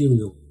and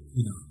material,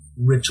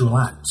 ritual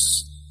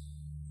acts,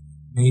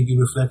 may be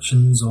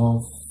reflections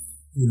of,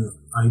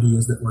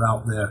 ideas that were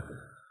out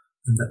there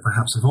and that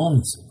perhaps have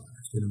only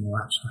survived in a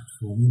more abstract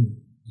form in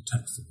the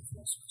text of the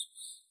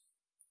philosophers.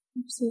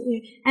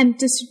 Absolutely. And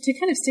just to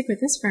kind of stick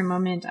with this for a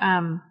moment,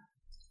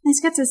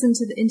 this gets us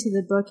into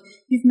the book.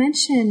 You've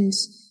mentioned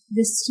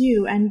the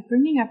stew and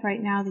bringing up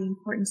right now the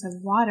importance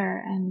of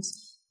water and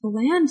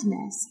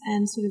blandness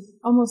and sort of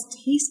almost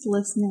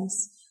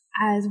tastelessness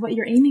as what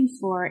you're aiming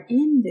for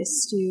in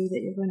this stew that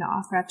you're going to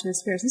offer up to the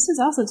spirits. This is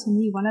also, to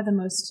me, one of the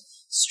most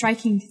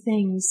striking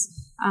things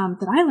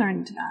that I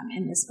learned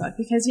in this book,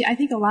 because I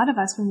think a lot of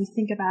us, when we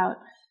think about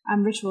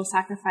ritual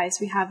sacrifice,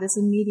 we have this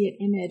immediate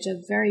image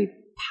of very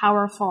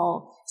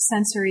powerful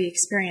sensory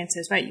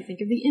experiences, right? You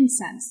think of the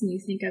incense and you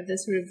think of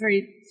this sort of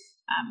very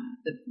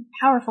the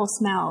powerful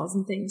smells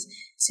and things.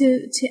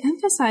 To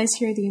emphasize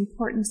here the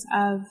importance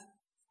of,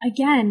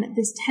 again,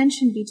 this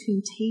tension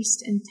between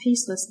taste and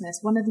tastelessness,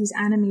 one of these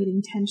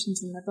animating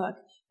tensions in the book,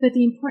 but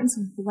the importance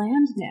of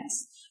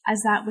blandness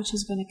as that which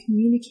is going to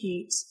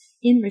communicate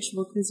in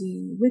ritual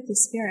cuisine with the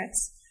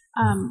spirits,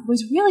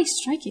 was really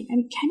striking.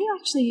 And can you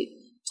actually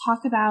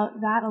talk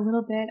about that a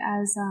little bit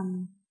as,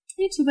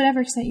 to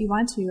whatever extent you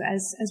want to,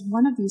 as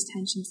one of these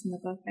tensions in the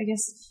book? I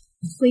guess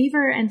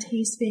flavor and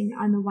taste being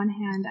on the one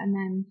hand, and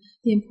then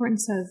the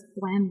importance of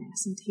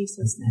blandness and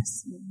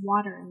tastelessness, and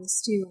water and the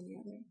stew on the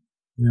other.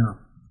 Yeah.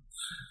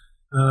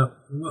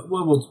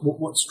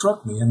 What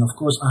struck me, and of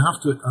course I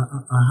have to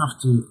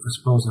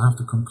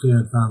come clear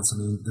in advance. I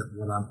mean, that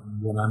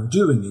what I'm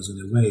doing is, in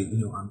a way,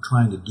 I'm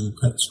trying to do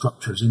text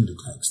structures in the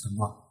text, and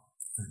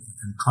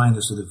trying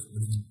to sort of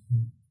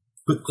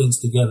put things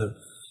together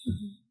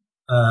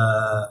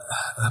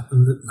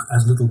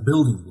as little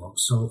building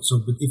blocks. So,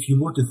 but if you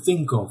were to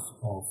think of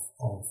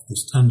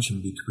this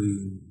tension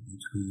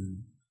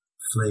between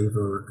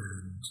flavor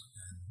and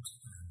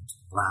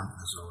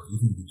blandness, or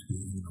even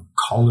between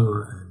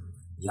color and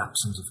the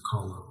absence of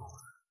color, or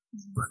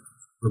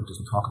Brooke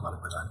doesn't talk about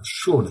it, but I'm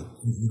sure that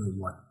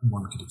what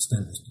one could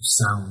extend this to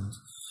sound,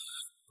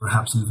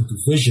 perhaps even to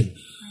vision.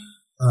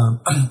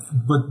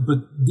 But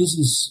this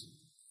is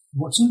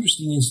what's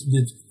interesting is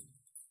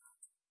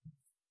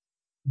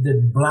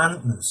that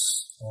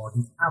blandness, or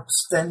the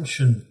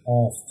abstention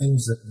of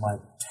things that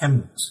might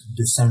tempt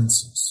the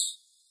senses,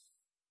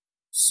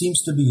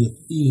 seems to be a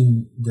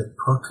theme that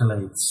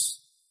percolates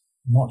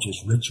not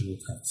just ritual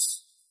texts,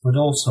 but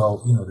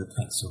also, the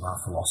texts of our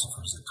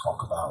philosophers that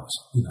talk about,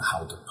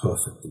 how the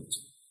perfect,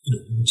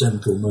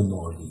 gentleman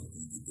or the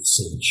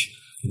sage,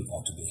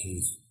 ought to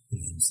behave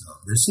in himself.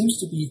 There seems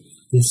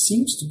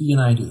to be an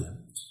idea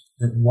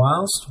that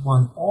whilst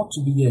one ought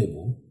to be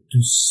able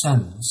to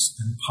sense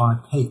and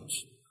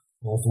partake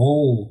of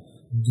all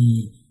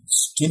the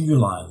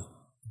stimuli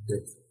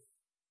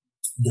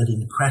that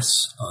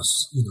impress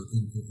us,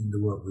 in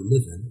the world we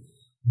live in,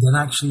 then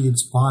actually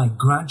it's by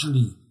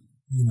gradually,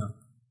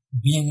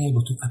 being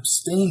able to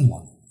abstain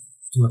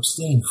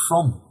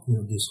from,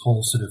 this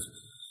whole sort of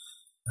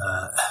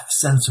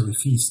sensory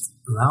feast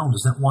around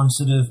us, that one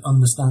sort of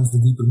understands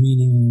the deeper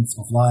meanings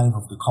of life,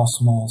 of the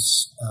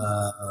cosmos,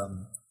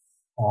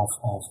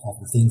 of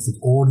the things that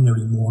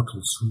ordinary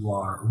mortals who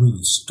are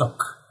really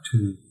stuck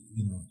to,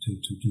 to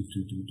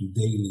the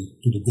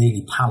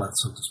daily palate,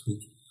 so to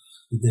speak,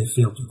 that they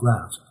fail to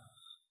grasp.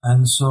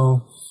 And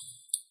so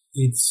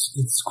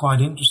it's quite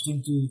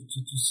interesting to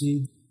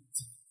see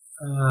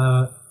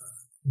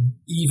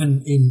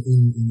even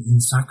in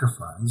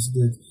sacrifice,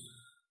 that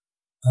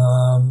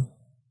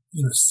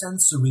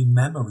sensory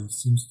memory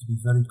seems to be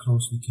very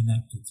closely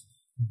connected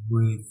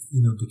with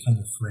the kind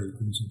of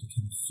flavor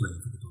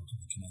that ought to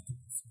be connected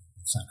with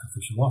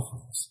sacrificial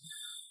offerings.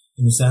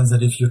 In the sense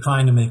that if you're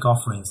trying to make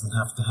offerings that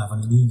have to have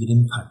an immediate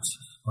impact,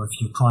 or if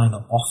you're trying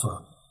to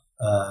offer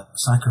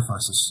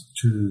sacrifices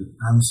to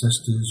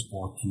ancestors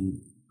or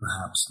to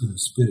perhaps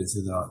spirits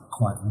that are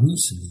quite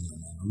recent in your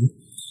memory,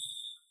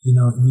 you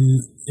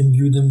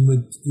imbue them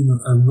with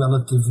a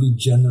relatively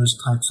generous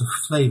types of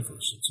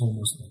flavors. It's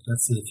almost like,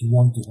 let's say, if you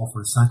want to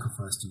offer a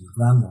sacrifice to your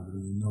grandmother,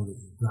 and you know that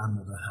your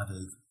grandmother had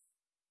a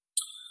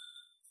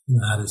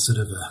sort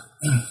of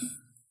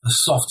a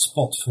soft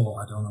spot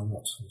for, I don't know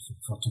what,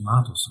 for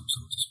tomato soup,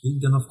 so to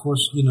speak, then of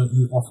course,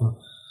 you offer,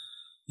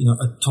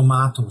 a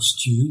tomato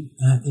stew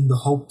in the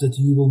hope that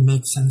you will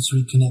make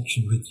sensory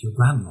connection with your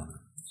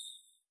grandmother.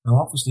 Now,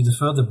 obviously, the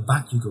further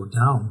back you go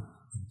down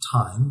in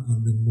time,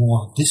 and the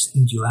more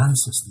distant your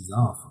ancestors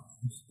are from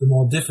you, the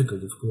more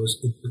difficult, of course,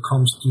 it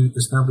becomes to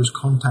establish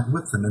contact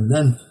with them, and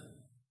then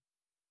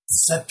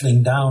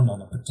settling down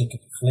on a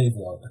particular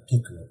flavor or a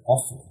particular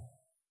offering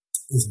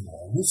is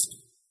more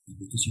risky,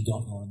 because you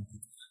don't know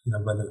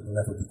whether it will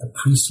ever be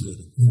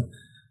appreciated,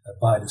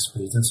 by the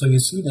spirit. And so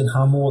you see that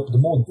the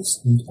more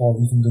distant,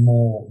 or even the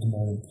more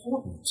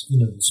important,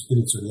 the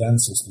spirits or the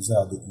ancestors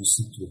are that you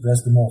seek to address,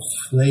 the more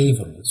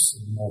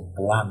flavorless and the more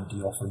bland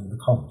the offering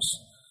becomes.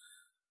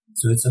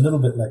 So it's a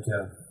little bit like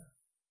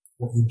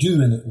what you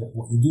do in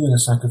a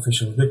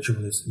sacrificial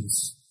ritual is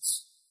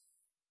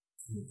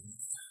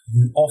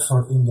you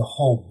offer in the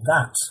hope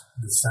that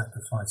the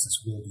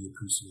sacrifices will be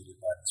appreciated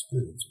by the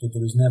spirits, but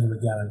there is never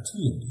a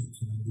guarantee indeed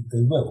that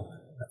they will.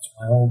 That's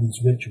why all these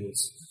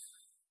rituals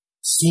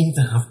seem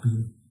to have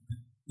been,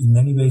 in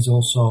many ways,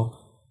 also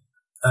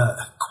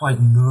quite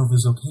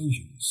nervous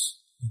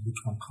occasions in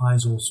which one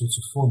tries all sorts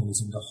of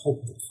formulas in the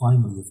hope that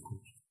finally, of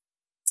course,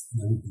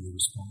 there would be a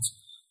response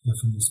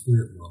from the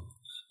spirit world.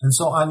 And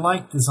so I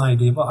like this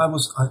idea, but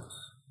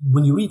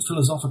when you read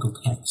philosophical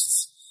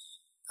texts,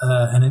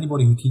 and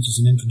anybody who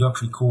teaches an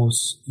introductory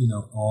course,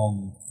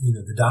 on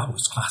the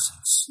Taoist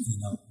classics,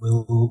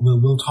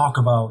 will talk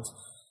about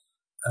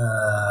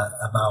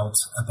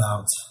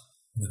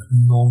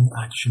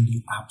non-action,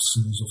 the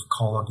absence of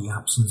color, the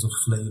absence of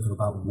flavor,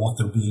 about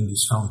water being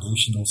this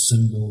foundational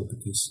symbol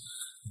because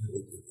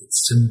it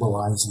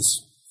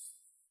symbolizes,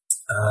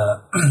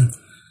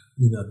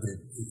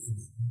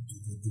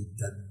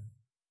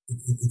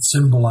 it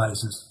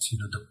symbolizes,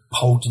 the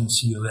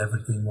potency of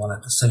everything, while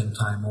at the same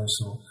time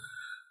also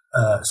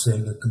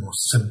saying that the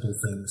most simple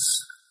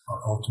things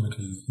are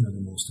ultimately, the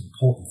most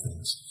important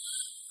things,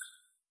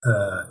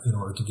 in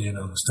order to gain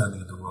an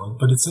understanding of the world.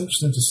 But it's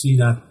interesting to see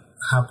that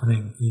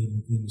happening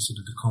in sort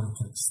of the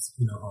context,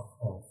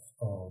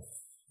 of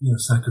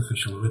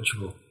sacrificial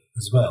ritual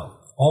as well.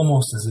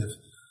 Almost as if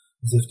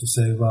to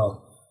say,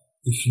 well,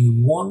 if you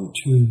want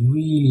to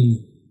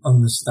really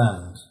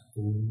understand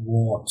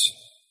what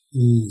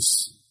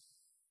is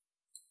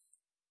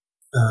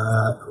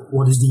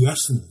the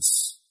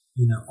essence,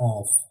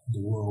 of the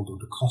world or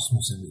the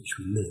cosmos in which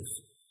we live,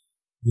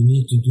 you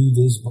need to do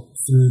this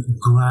through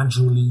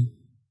gradually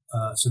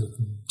sort of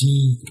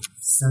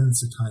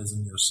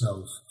desensitizing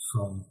yourself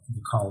from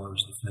the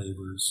colors, the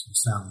flavors, the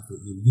sound that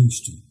you're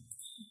used to.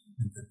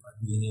 And that by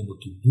being able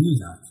to do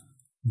that,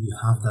 you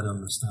have that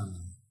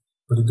understanding.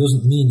 But it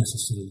doesn't mean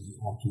necessarily you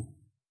ought to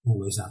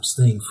always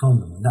abstain from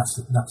them. And that's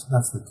the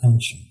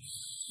tension.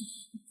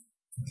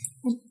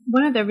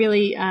 One of the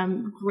really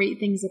great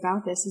things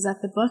about this is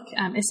that the book,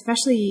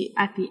 especially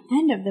at the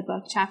end of the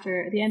book,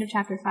 the end of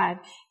chapter 5,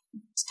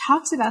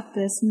 talks about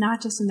this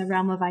not just in the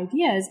realm of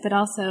ideas, but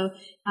also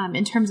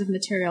in terms of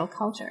material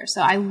culture.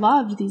 So I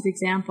loved these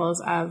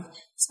examples of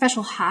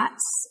special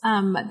hats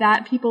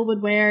that people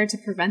would wear to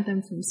prevent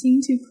them from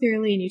seeing too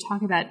clearly. And you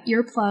talk about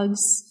earplugs.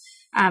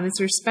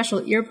 Sort of special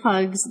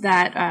earplugs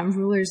that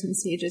rulers and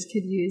sages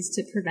could use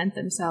to prevent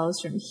themselves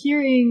from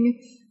hearing,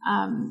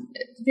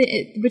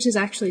 which is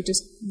actually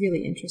just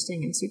really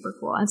interesting and super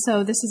cool. And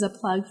so this is a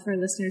plug for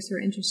listeners who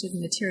are interested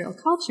in material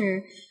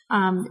culture.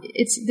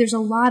 There's a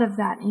lot of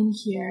that in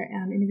here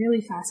in really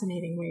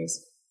fascinating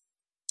ways.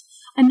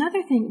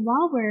 Another thing,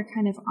 while we're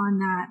kind of on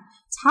that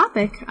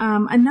topic,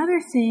 another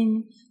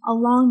thing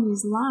along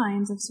these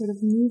lines of sort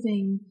of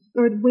moving,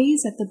 or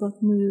ways that the book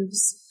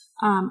moves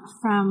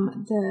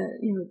from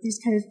these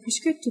kind of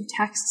prescriptive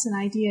texts and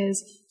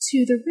ideas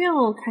to the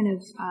real kind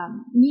of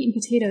meat and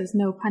potatoes,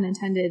 no pun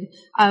intended,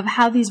 of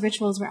how these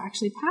rituals were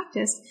actually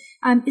practiced,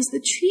 is the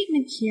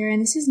treatment here,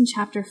 and this is in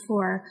chapter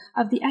 4,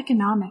 of the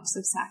economics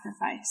of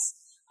sacrifice.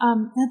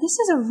 Now, this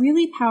is a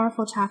really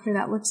powerful chapter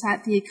that looks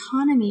at the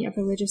economy of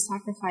religious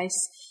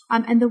sacrifice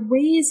and the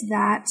ways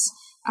that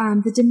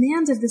the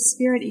demands of the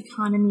spirit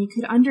economy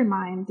could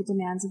undermine the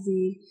demands of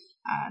the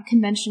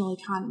conventional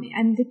economy.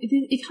 And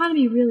the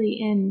economy really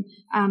in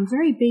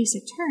very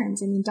basic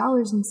terms, I mean,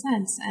 dollars and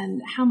cents,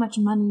 and how much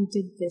money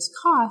did this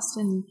cost?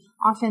 And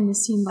often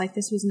this seemed like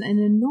this was an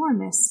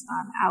enormous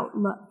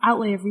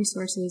outlay of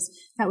resources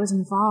that was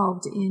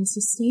involved in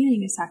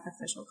sustaining a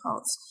sacrificial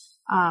cult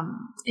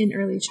in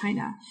early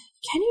China.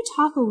 Can you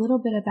talk a little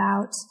bit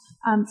about,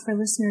 for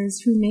listeners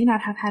who may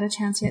not have had a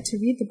chance yet to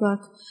read the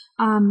book,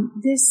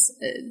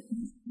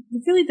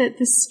 really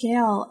the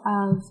scale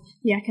of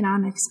the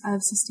economics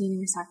of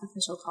sustaining a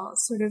sacrificial cult?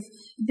 Sort of,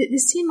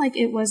 this seemed like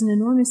it was an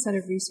enormous set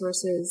of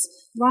resources,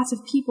 lots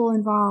of people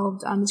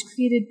involved. This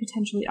created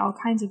potentially all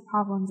kinds of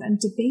problems and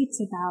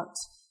debates about,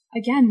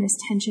 again, this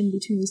tension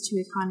between these two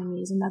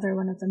economies, another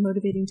one of the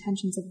motivating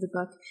tensions of the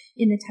book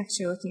in the text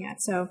you're looking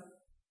at. So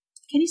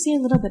can you say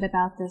a little bit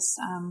about this,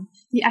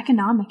 the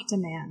economic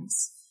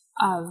demands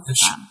of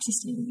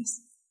sustaining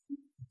this?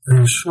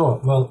 Sure.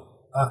 Well,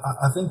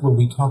 I think when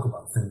we talk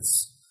about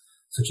things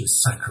such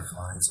as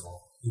sacrifice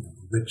or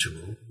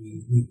ritual,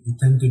 we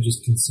tend to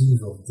just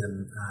conceive of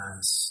them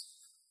as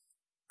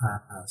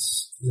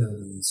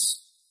these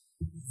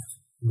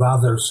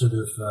rather sort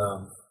of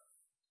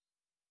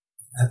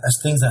as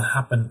things that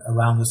happen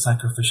around the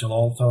sacrificial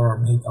altar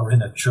or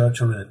in a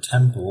church or in a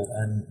temple,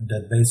 and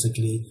that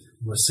basically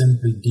we're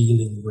simply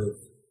dealing with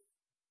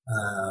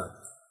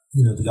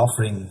the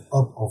offering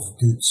up of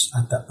goods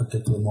at that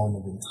particular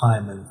moment in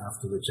time, and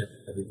after which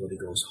everybody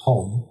goes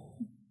home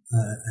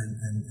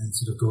and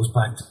sort of goes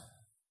back to.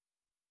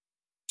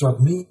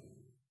 Struck me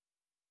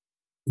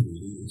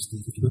really is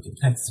that if you look at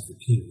texts of the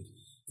period,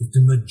 that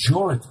the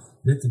majority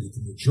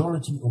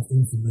of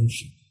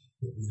information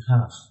that we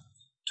have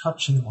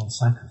touching on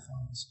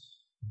sacrifice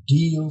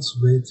deals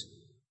with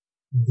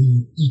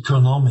the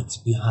economics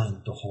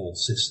behind the whole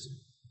system.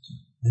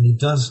 And it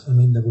does,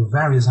 there were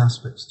various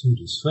aspects to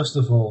this. First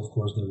of all, of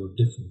course, there were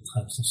different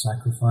types of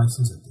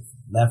sacrifices at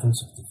different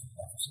levels of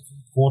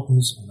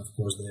importance, and of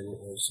course they were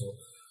also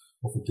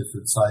of a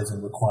different size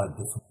and required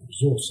different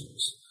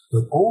resources.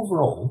 But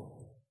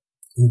overall,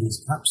 it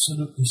is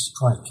absolutely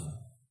striking,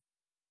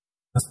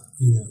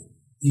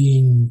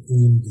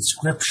 in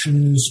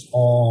descriptions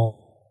of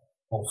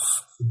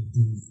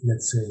the,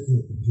 let's say,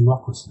 the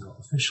bureaucracy or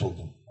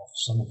officialdom of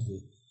some of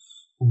the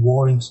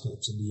warring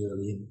states in the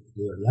early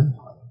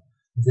empire,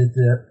 that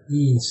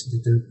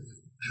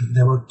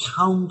there were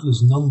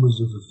countless numbers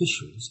of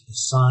officials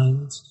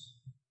assigned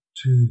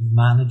to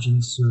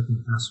managing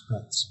certain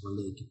aspects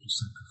related to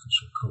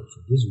sacrificial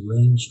culture. This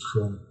ranged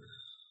from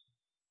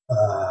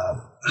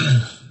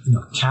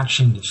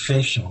catching the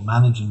fish or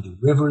managing the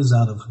rivers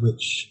out of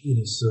which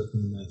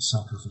certain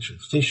sacrificial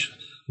fish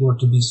were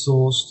to be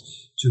sourced,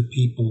 to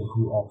people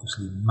who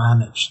obviously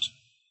managed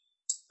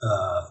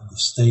the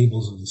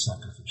stables of the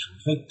sacrificial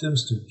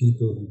victims, to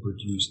people who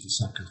produced the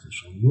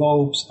sacrificial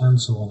robes,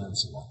 and so on and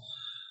so on.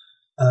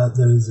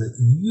 There is a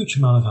huge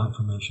amount of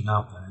information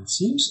out there. It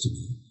seems to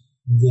me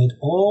that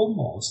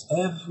almost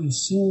every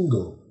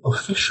single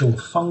official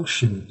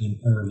function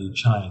in early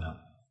China,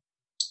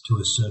 to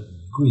a certain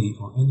degree,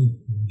 or any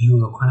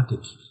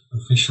bureaucratic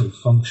official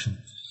function,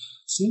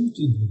 seemed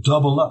to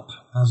double up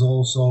as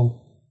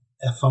also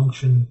a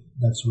function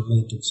that's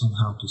related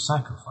somehow to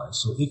sacrifice.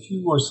 So if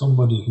you were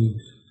somebody who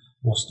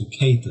was to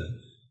cater,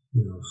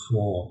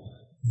 for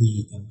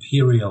the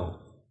imperial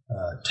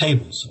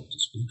table, so to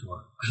speak,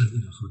 or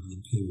for the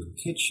imperial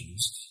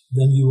kitchens,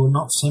 then you were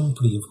not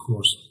simply, of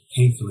course,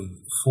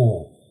 catering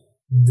for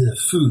the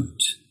food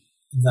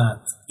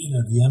that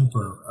the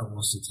emperor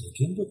was to take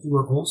in, but you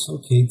were also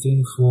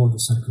catering for the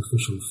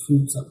sacrificial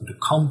foods that would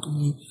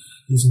accompany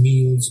his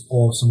meals,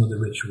 or some of the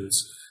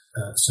rituals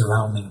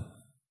surrounding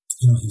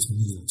his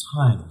meal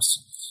times.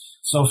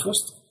 So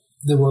first,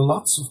 there were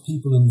lots of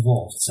people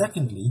involved.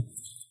 Secondly,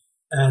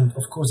 and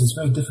of course it's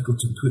very difficult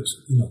to put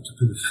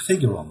a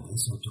figure on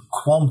this or to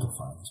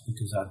quantify this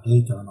because our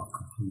data are not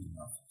complete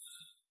enough.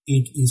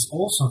 It is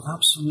also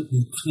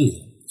absolutely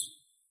clear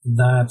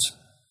that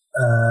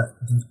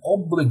the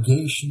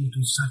obligation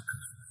to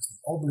sacrifice,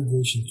 the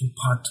obligation to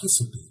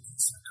participate in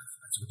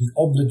sacrifice, or the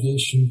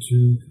obligation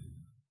to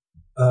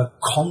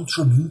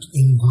contribute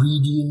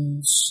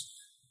ingredients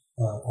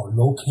or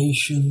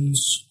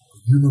locations or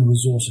human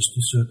resources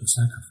to certain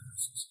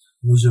sacrifices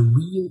was a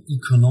real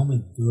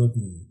economic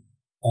burden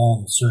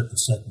on certain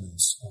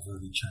segments of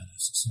early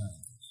Chinese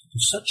society, to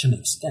such an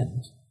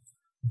extent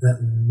that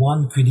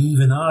one could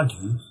even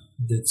argue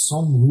that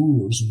some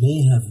rulers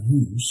may have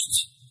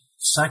used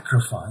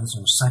sacrifice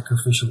or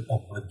sacrificial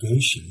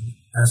obligation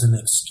as an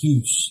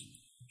excuse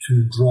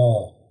to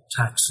draw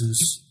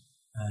taxes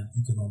and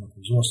economic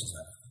resources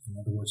out of it. In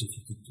other words, if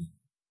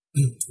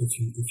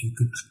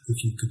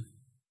you could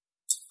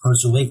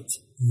persuade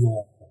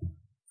your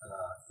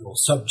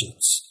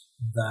subjects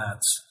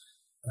that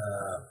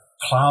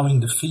plowing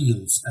the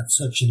fields at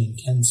such an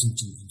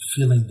intensity and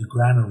filling the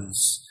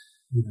granaries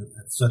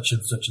at such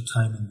and such a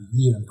time in the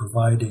year and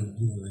providing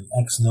an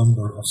X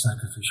number of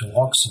sacrificial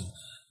oxen,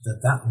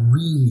 that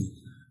really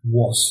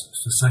was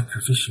for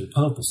sacrificial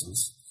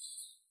purposes,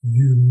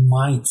 you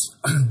might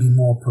be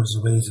more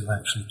persuasive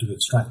actually to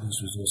extract these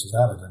resources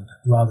out of them,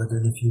 rather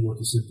than if you were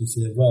to simply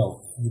say,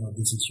 well,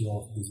 this is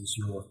your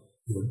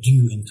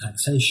due in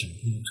taxation,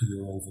 to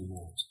your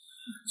overlords.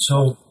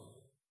 So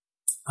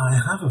I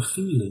have a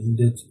feeling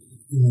that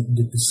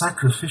that the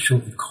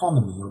sacrificial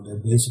economy, or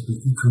the basically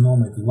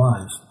economic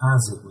life,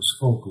 as it was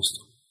focused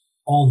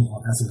on,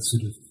 or as it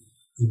sort of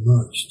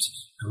emerged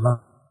around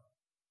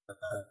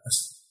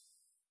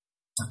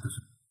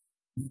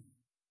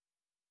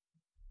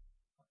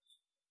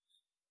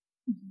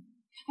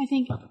I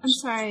think, I'm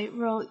sorry,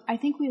 Ro, I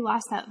think we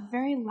lost that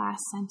very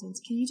last sentence.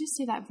 Can you just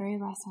say that very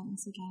last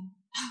sentence again?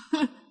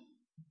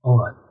 All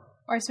right.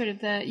 Or sort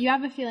of you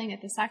have a feeling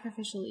that the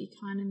sacrificial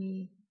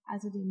economy,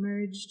 as it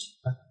emerged.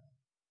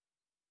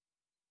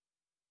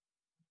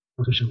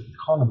 Sacrificial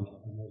economy,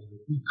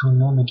 the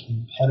economic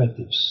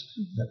imperatives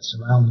that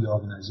surround the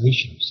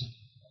organization of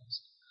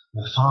sacrifice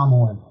were far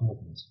more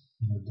important,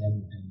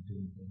 than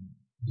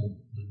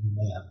you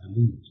may have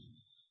believed.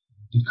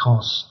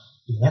 Because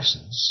in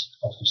essence,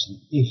 obviously,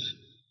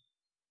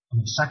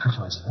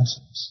 sacrifice in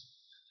essence,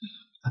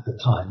 at the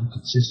time,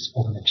 consists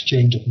of an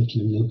exchange of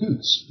material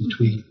goods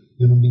between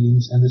human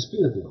beings and the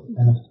spirit world.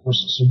 And of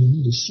course, so we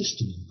need a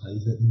system in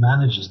place that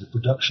manages the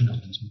production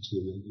of these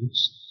material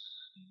goods.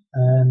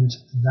 And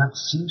that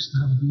seems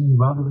to have been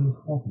rather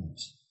important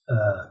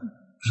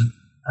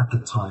at the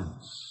time.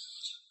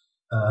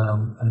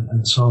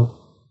 And so,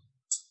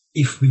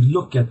 if we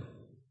look at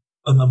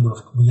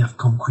we have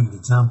concrete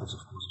examples, of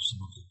course, of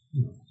some of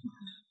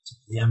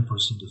the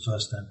emperors, the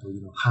first emperor,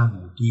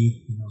 Han Wu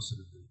Di,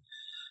 sort of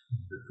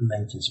the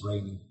latest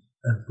reigning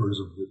emperors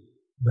of the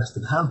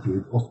Western Han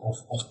period,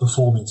 of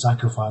performing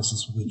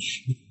sacrifices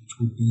which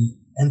would be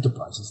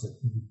enterprises that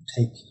would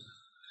take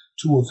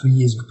 2 or 3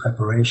 years of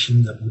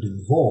preparation, that would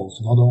involve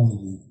not only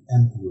the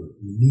emperor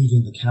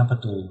leaving the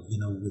capital,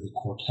 with a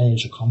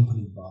cortege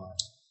accompanied by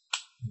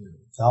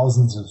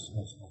thousands of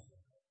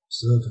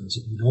servants.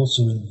 It would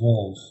also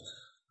involve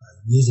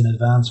years in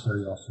advance,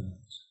 very often,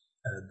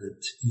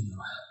 that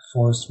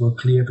forests were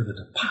cleared, or that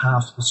a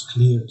path was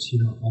cleared,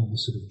 on the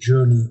sort of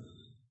journey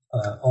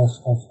of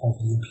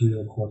the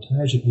imperial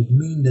cortege. It would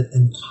mean that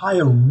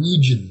entire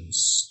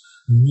regions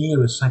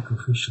near a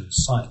sacrificial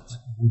site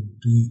would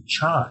be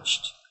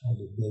charged, or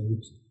that they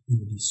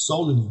would be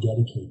solely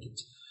dedicated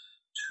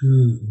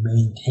to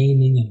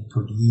maintaining and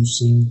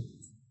producing,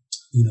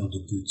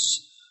 the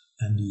goods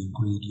and the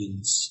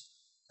ingredients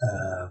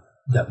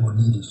that were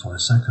needed for a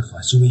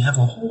sacrifice. So we have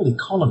a whole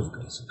economy,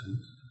 basically,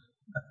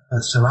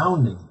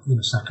 surrounding,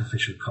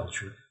 sacrificial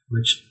culture,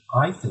 which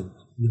I think,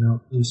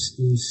 is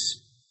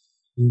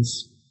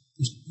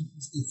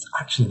it's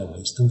actually in a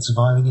way still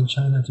surviving in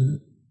China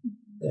today.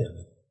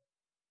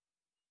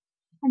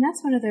 And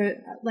that's one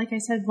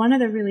of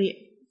the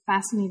really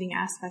fascinating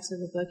aspects of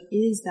the book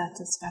is that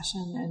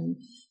discussion, and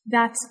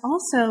that's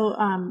also,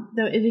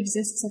 though it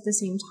exists at the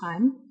same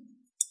time,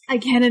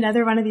 again,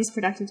 another one of these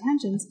productive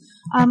tensions,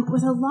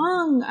 with a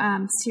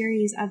long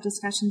series of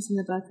discussions in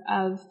the book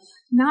of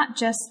not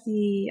just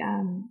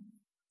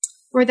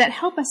or that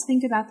help us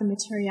think about the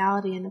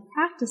materiality and the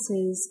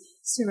practices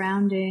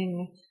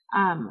surrounding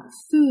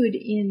food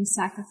in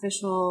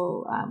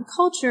sacrificial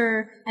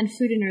culture and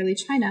food in early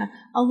China,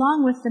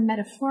 along with the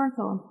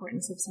metaphorical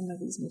importance of some of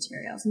these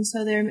materials. And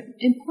so they're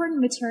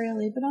important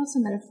materially, but also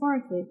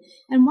metaphorically.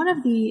 And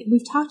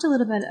we've talked a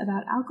little bit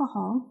about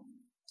alcohol,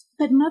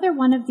 but another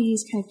one of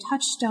these kind of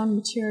touchstone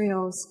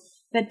materials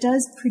that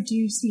does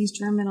produce these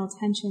germinal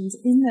tensions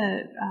in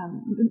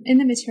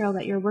the material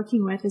that you're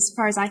working with, as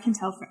far as I can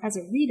tell as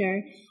a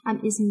reader,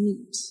 is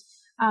meat.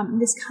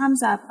 This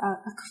comes up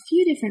a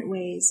few different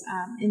ways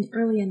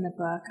early in the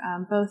book,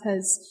 both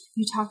as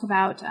you talk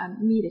about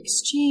meat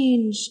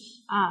exchange,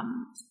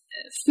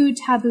 food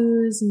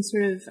taboos, and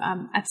sort of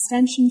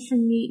abstention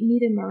from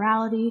meat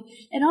immorality.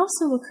 It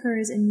also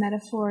occurs in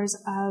metaphors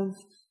of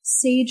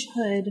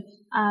sagehood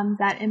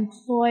that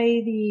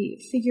employ the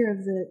figure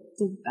of the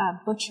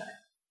butcher,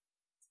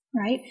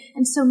 right?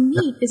 And so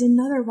meat is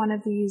another one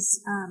of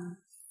these.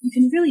 You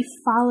can really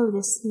follow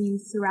this theme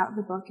throughout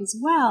the book as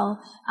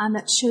well,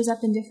 that shows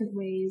up in different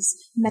ways,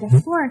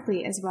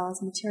 metaphorically as well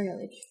as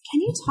materially. Can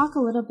you talk a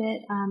little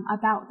bit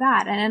about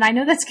that? And I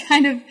know that's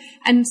kind of,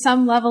 on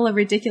some level, a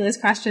ridiculous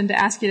question to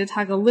ask you to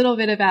talk a little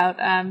bit about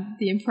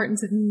the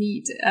importance of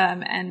meat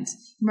and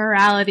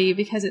morality,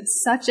 because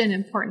it's such an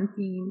important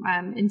theme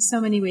in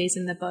so many ways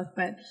in the book.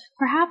 But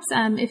perhaps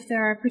if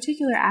there are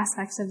particular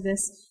aspects of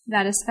this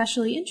that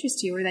especially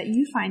interest you, or that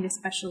you find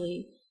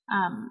especially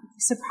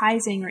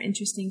surprising or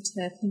interesting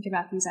to think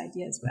about these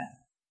ideas with.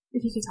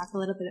 If you could talk a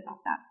little bit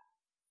about that.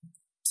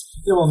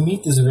 Yeah, well,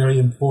 meat is a very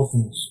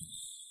important,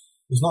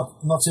 it's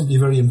not simply a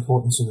very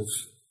important sort of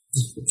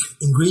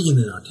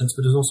ingredient in our text,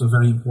 but it's also a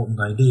very important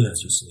idea, as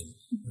you say,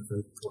 a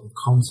very important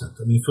concept.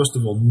 I mean, first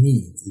of all,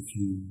 meat,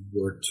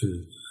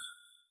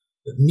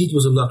 meat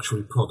was a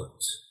luxury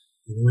product.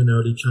 In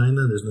early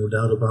China, there's no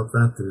doubt about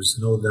that. There's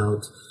no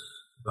doubt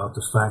about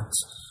the fact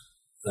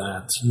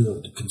that,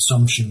 the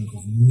consumption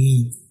of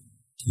meat,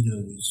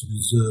 was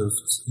reserved,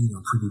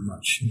 pretty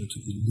much, to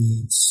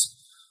elites,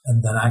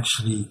 and that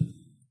actually,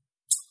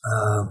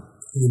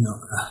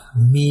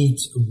 meat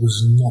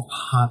was not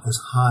as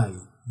high,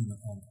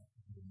 on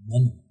the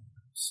menu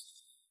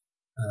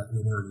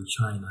in early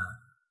China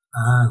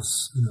as,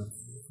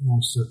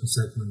 among certain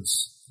segments,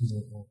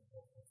 of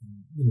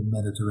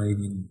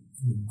Mediterranean,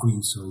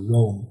 Greece or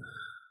Rome.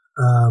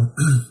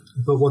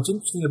 But what's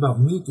interesting about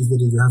meat is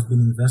that it has been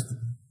invested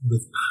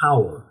with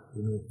power,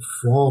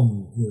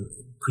 from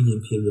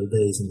pre-imperial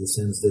days, in the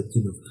sense that,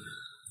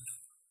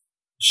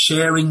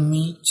 sharing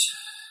meat,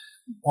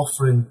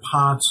 offering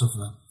parts of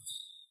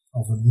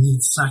a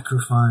meat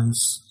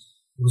sacrifice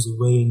was a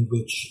way in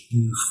which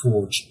you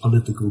forged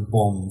political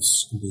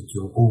bonds with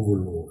your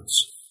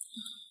overlords.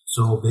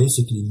 So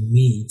basically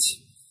meat,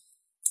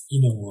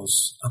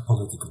 was a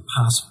political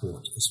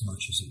passport as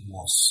much as it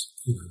was,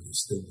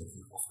 this thing that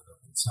you offered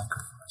up in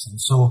sacrifice. And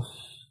so,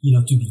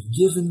 to be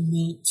given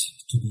meat,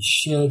 to be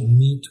shared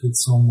meat with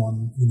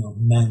someone,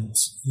 meant,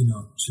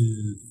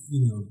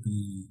 to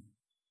be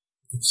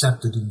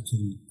accepted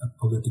into a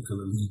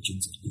political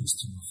allegiance, at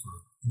least, for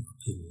a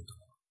period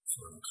or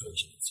for an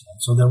occasion and so on.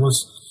 So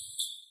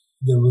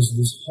there was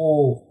this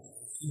whole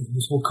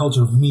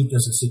culture of meat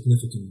as a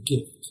significant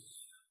gift.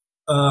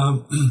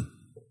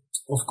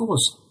 Of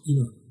course,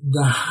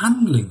 the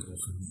handling of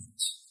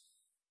meat,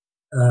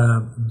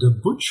 the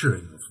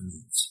butchering of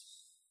meat,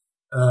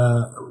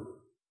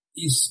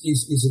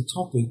 is a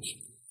topic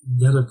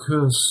that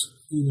occurs,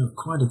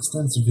 quite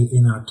extensively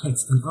in our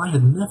text, and I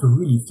had never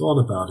really thought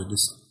about it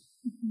as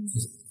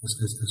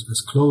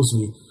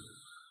closely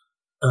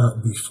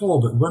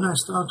before. But when I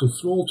started to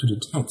trawl to the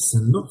text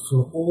and look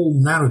for all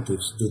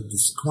narratives that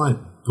describe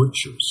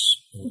butchers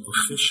or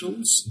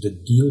officials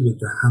that deal with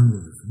the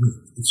handling of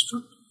meat, it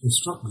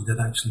struck me that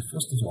actually,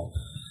 first of all,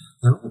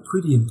 they're all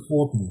pretty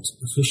important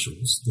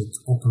officials that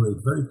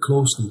operate very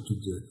closely to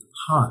the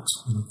heart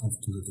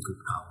of political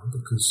power,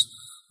 because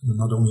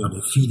not only are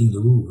they feeding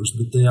the rulers,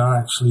 but they are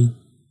actually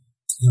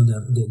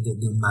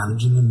they're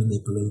managing and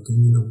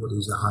manipulating what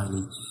is a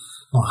highly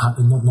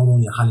not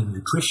only a highly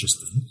nutritious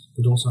thing,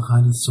 but also a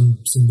highly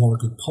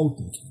symbolically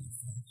potent kind of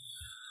thing.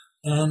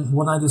 And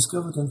what I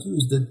discovered then too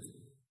is that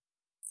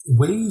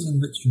ways in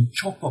which you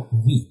chop up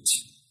meat,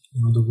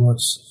 in other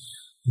words,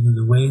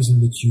 the ways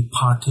in which you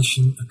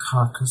partition a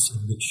carcass,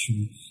 in which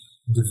you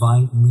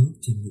divide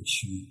meat, in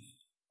which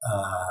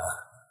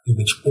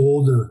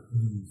order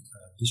you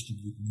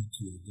distribute meat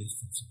to your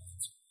guests and so on.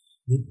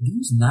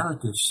 These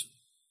narratives,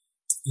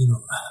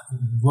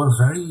 were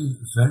very,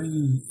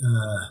 very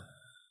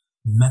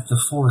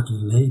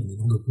metaphorically laden.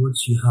 In other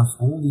words, you have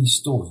all these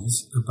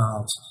stories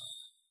about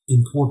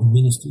important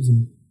ministers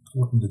and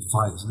important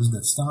advisors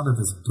that started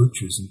as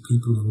butchers and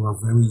people who are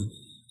very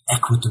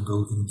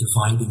equitable in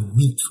dividing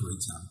meat, for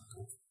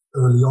example,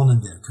 early on in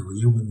their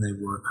career when they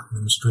were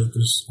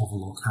administrators of a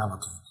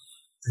locality.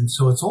 And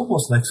so it's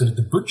almost like sort of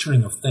the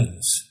butchering of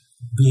things,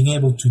 being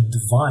able to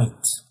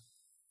divide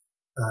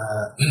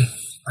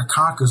a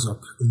carcass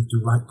up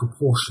into right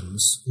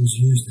proportions is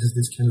used as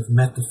this kind of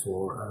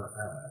metaphor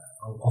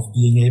of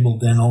being able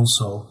then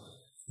also,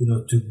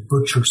 to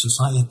butcher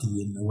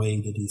society in a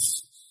way that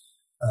is,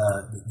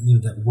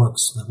 that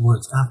works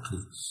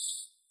aptly.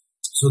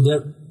 So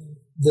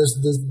there's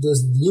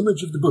the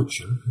image of the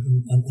butcher,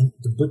 and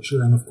the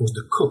butcher, and of course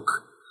the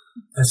cook,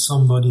 as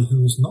somebody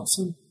who is not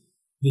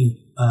simply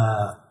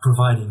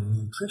providing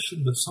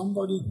nutrition, but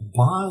somebody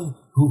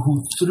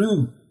who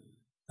through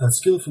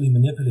skillfully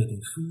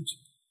manipulating food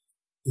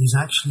is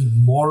actually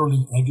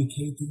morally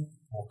educating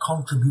or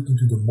contributing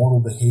to the moral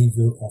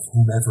behavior of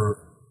whomever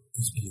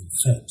is being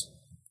fed.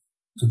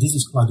 So this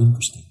is quite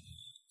interesting.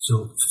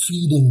 So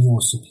feeding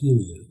your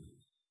superior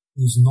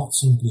is not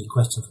simply a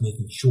question of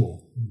making sure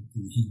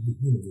that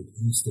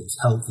he stays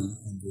healthy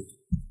and that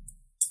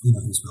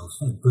he's well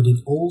fed, but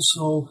it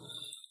also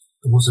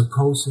was a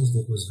process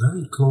that was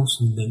very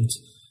closely linked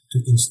to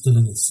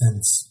instilling a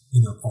sense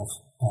of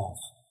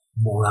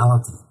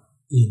morality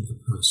in the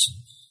person.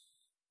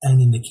 And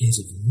in the case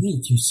of the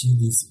meat, you see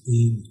this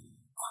in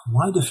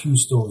quite a few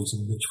stories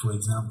in which, for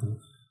example,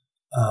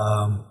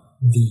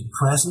 the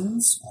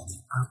presence or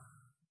the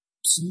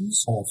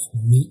absence of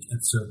meat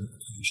at certain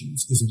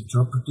occasions is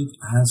interpreted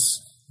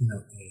as,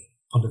 a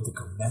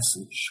political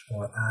message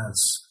or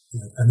as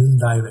an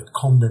indirect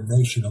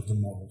condemnation of the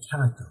moral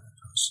character of the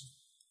person.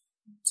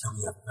 And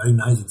we have a very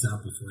nice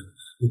example for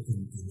it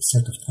in a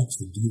set of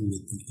texts that deal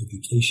with the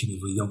education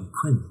of a young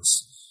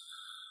prince,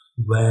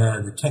 where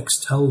the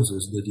text tells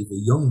us that if a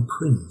young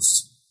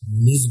prince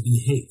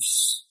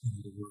misbehaves, in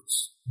other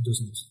words,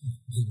 doesn't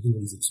do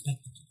what he's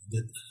expected to do,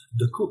 that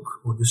the cook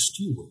or the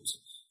steward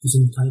is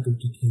entitled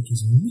to take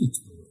his meat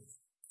away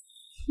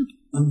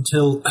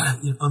until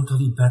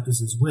he betters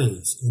his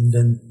ways. And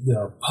then there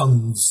are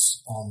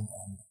puns on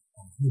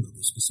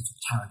the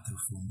specific character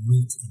for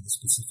meat and the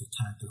specific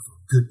character for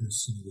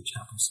goodness, which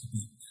happens to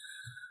be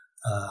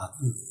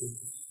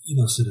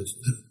sort of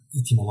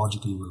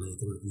etymologically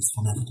related, or at least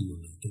phonetically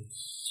related.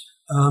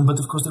 But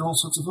of course, there are all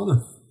sorts of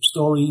other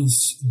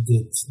stories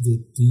that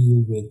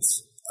deal with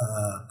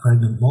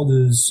pregnant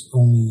mothers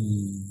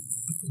only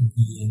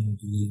being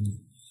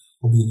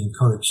or being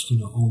encouraged,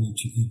 only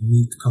to eat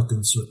meat cut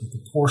in certain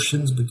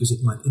proportions because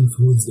it might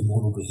influence the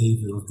moral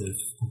behavior of the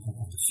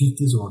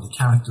fetus or the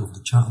character of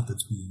the child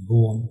that's being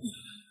born.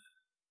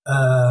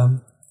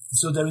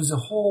 So there is a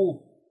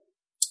whole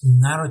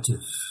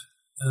narrative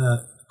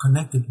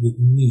connected with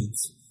meat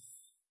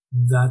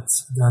that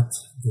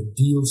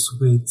deals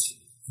with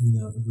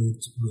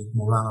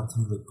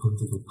morality, with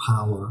political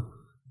power,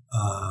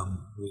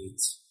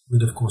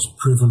 with of course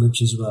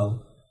privilege as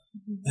well.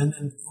 And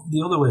then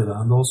the other way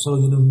around, also,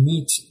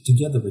 meat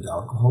together with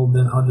alcohol,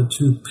 then are the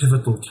two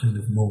pivotal kind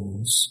of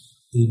moments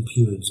in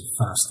periods of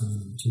fasting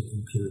and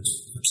in periods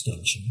of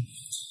abstention.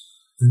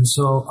 And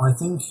so I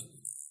think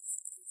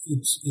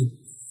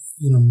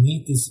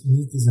meat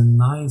is a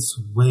nice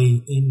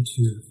way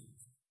into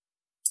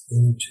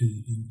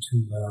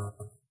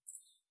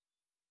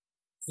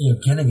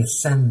getting a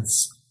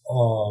sense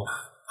of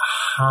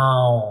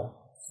how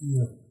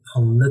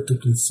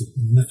politically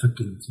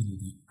significant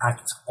the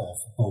act of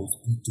both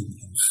eating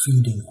and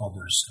feeding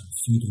others and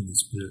feeding the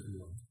spirit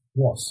world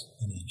was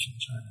in ancient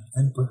China.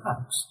 And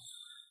perhaps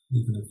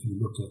even if you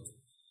look at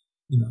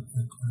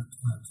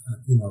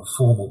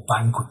formal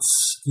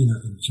banquets in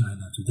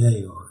China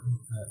today, or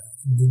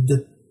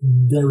that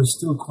there is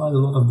still quite a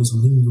lot of this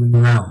lingering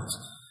around.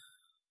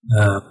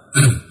 I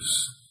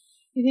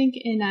think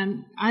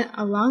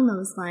along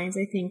those lines,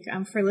 I think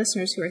for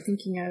listeners who are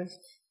thinking of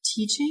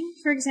teaching,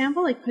 for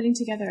example, like putting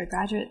together a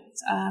graduate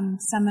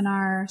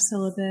seminar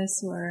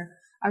syllabus or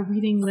a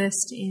reading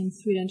list in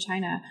food in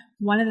China,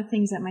 one of the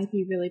things that might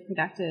be really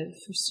productive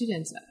for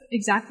students,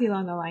 exactly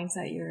along the lines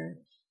that you're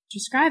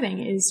describing,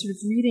 is sort of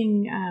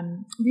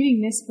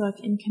reading this book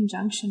in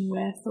conjunction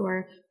with,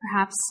 or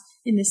perhaps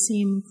in the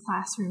same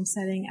classroom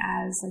setting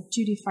as, like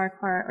Judith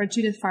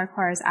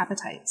Farquhar's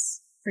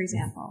Appetites, for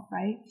example,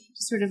 right?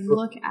 To sort of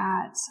look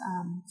at,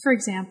 for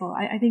example,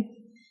 I think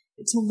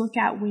to look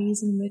at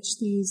ways in which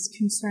these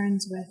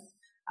concerns with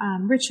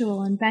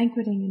ritual and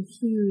banqueting and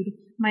food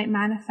might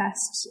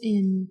manifest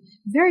in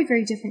very,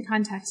 very different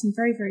contexts and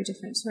very, very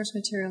different source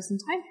materials and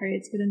time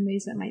periods, but in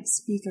ways that might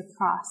speak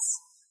across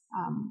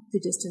the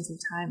distance of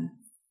time.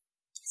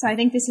 So I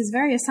think this is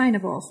very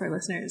assignable for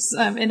listeners.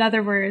 In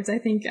other words, I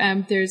think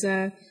there's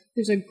a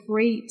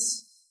great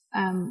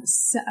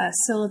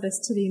syllabus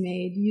to be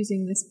made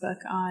using this book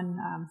on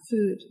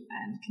food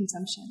and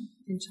consumption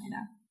in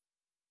China.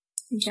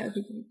 I think that would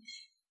be great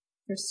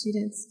for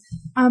students.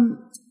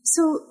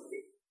 So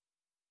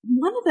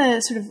one of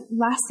the sort of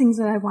last things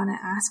that I want to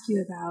ask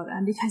you about,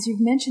 because you've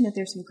mentioned that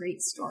there's some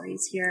great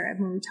stories here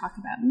when we talk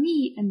about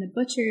meat and the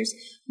butchers,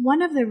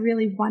 one of the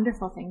really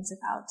wonderful things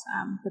about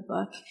the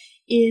book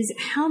is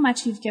how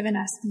much you've given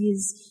us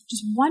these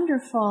just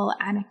wonderful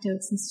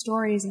anecdotes and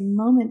stories and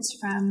moments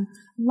from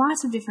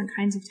lots of different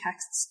kinds of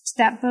texts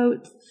that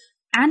both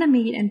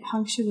animate and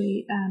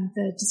punctuate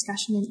the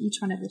discussion in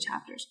each one of the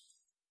chapters.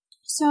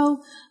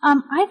 So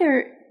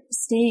either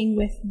staying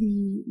with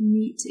the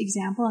meat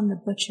example and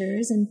the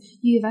butchers, and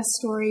you give us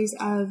stories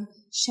of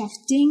Chef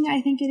Ding,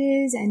 I think it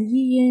is, and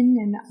Yi Yin,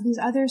 and these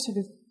other sort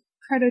of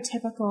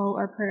prototypical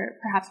or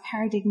perhaps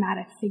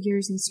paradigmatic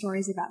figures and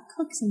stories about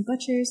cooks and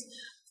butchers.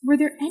 Were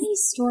there any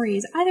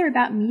stories, either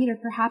about meat or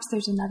perhaps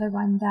there's another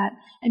one that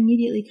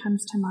immediately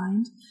comes to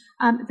mind,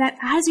 that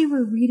as you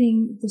were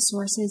reading the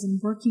sources and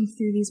working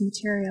through these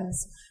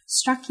materials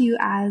struck you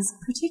as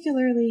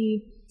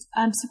particularly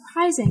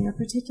surprising or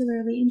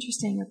particularly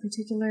interesting or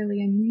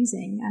particularly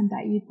amusing, and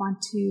that you'd want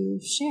to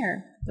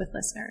share with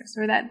listeners,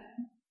 or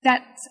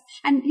that's,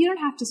 and you don't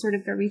have to sort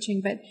of go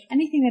reaching, but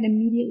anything that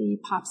immediately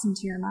pops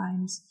into your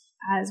mind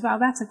as, well,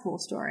 that's a cool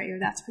story, or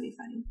that's pretty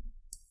funny.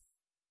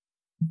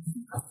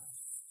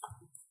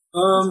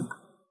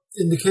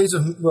 In the case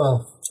of,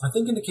 I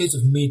think in the case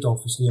of meat,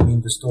 obviously, I mean,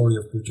 the story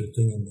of Butcher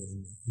Ding in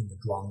the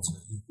Zhuangzi,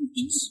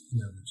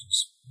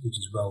 which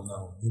is well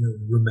known,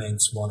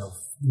 remains one of,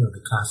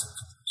 the classic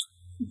titles.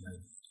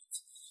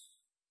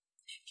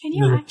 Can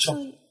you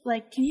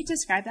can you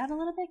describe that a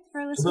little bit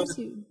for listeners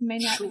who may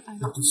not? Sure.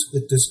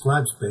 It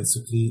describes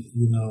basically,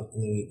 a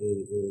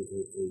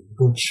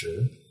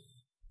butcher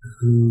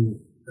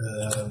who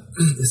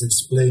is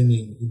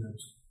explaining,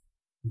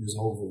 his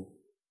whole,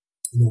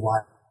 why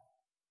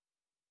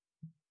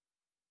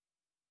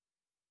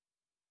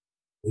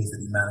ways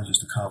that he manages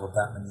to carve up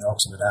that many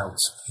oxen without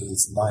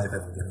his live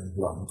ever getting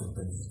blunt, and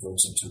then he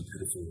goes into a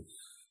beautiful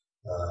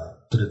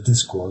bit of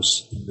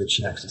discourse in which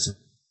he actually is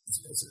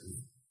basically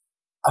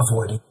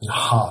avoiding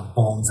hard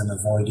bonds and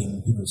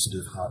avoiding, sort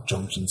of hard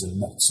junctions and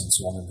knots and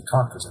so on in the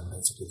carcass. And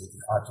basically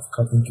the art of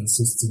cutting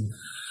consists in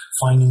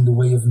finding the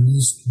way of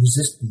least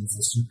resistance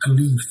as you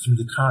cleave through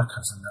the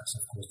carcass. And that's,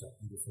 of course, that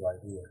beautiful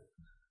idea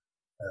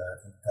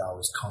in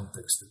Taoist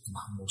context that the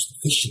most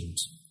efficient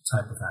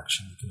type of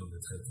action you can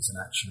undertake is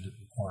an action that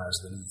requires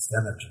the least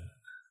energy,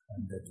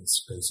 and that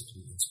is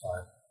basically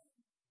inspired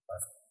by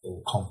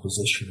the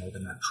composition or the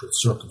natural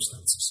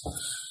circumstances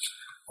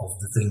of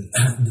the thing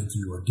that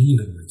you are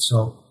dealing with.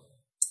 So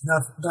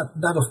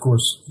that of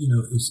course,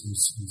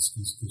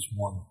 is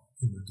one,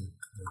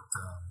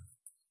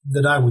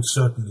 that I would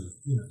certainly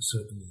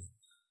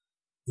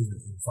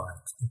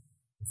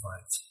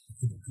invite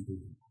people who are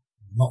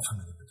not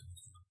familiar with it to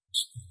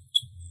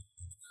read.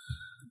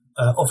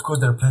 Of course,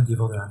 there are plenty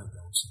of other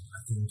anecdotes. And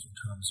I think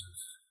I'm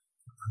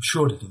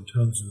sure that in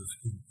terms of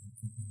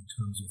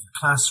the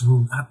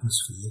classroom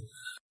atmosphere,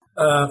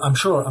 I'm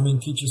sure,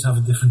 teachers have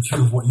a different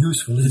view of what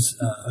useful is,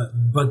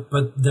 but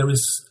there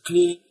is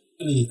clearly,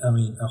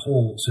 a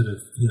whole sort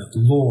of,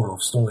 lore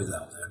of stories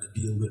out there that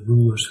deal with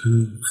rulers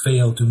who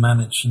fail to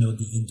manage,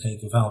 the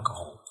intake of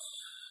alcohol,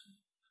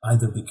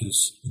 either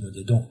because,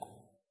 they don't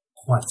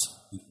quite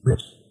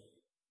rich.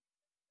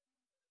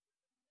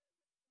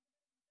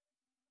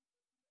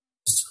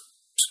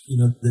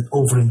 That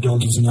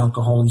overindulgence in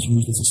alcohol is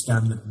used as a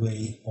standard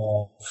way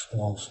of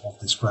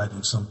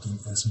describing something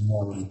as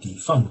morally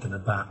defunct and a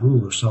bad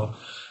ruler. So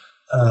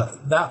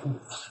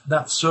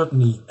that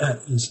certainly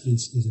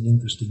is an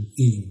interesting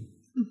theme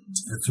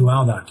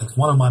throughout that text.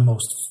 One of my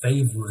most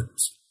favorite,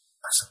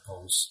 I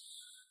suppose,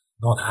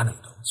 not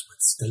anecdotes,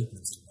 but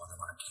statements in one of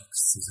our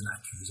texts is an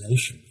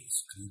accusation,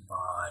 basically,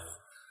 by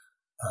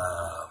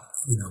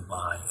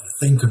a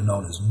thinker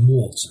known as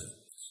Mo-Tzu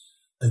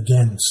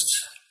against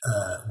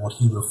what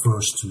he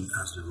refers to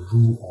as the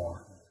Ru,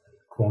 or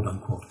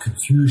quote-unquote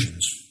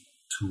Confucians,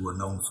 who were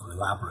known for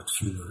elaborate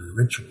funerary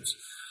rituals,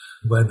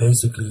 where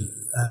basically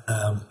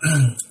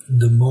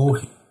the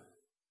Mohi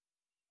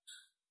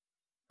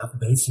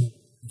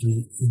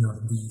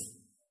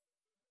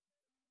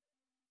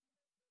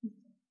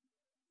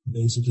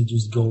basically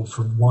just go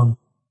from one,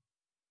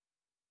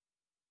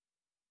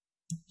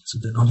 so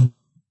they're not in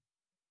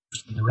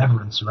the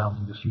reverence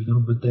surrounding the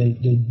funeral, but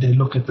they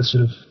look at the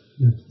sort of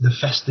the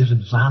festive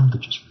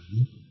advantages,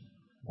 really,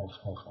 of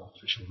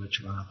official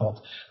ritual. And I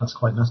thought that's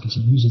quite nice because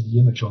he uses the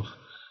image of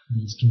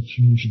these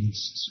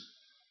Confucians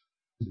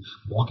sort of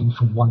walking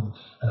from one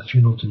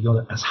funeral to the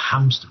other as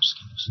hamsters,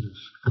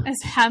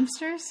 As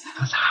hamsters?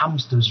 As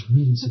hamsters,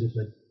 really sort of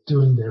like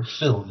doing their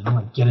fill,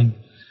 like getting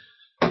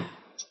a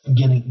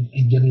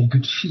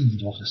good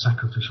feed of the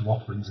sacrificial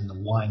offerings and the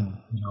wine,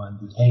 and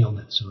the ale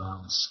that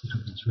surrounds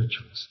these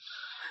rituals.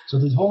 So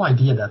this whole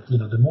idea that,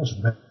 the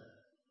most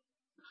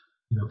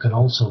can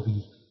also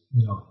be,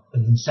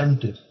 an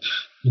incentive,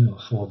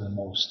 for the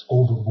most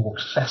overboard,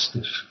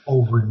 festive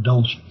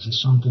overindulgence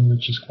is something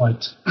which is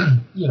quite,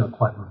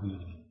 quite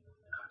revealing in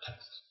our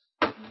texts.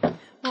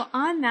 Well,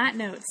 on that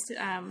note,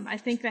 I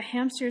think the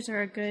hamsters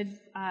are a good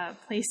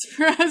place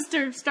for us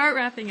to start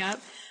wrapping up.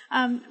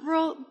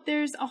 Roel,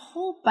 there's a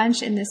whole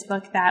bunch in this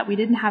book that we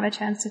didn't have a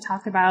chance to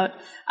talk about.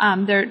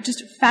 They're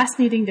just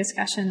fascinating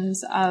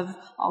discussions of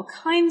all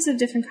kinds of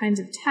different kinds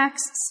of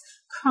texts,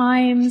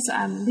 crimes,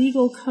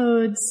 legal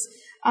codes,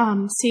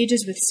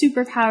 sages with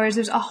superpowers.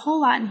 There's a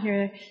whole lot in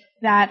here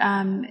that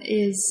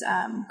is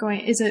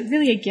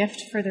really a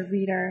gift for the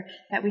reader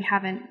that we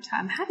haven't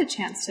had a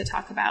chance to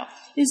talk about.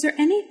 Is there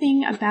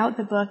anything about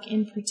the book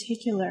in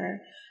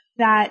particular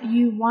that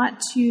you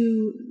want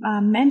to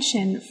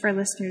mention for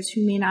listeners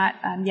who may not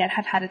yet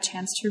have had a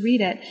chance to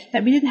read it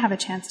that we didn't have a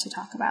chance to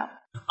talk about?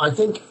 I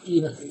think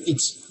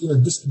it's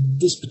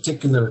this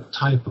particular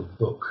type of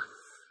book.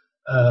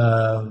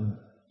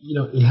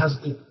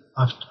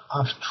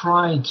 I've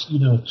tried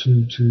to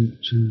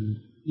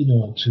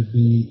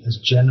be as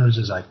generous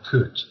as I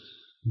could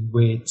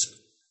with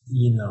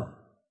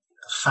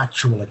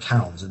factual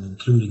accounts and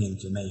including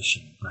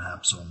information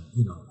perhaps on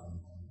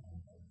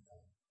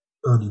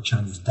early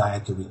Chinese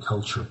dietary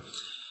culture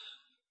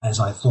as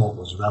I thought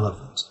was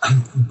relevant.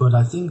 But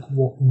I think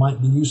what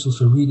might be useful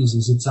for readers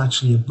is it's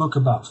actually a book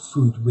about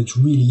food which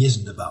really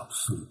isn't about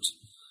food.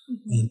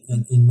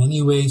 And in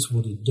many ways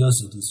what it does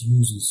it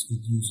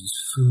uses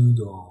food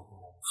or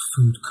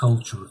food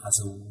culture as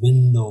a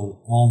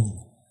window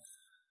on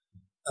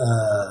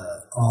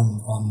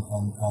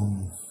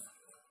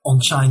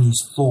Chinese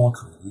thought,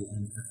 really,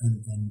 and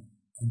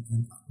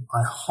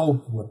I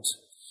hope what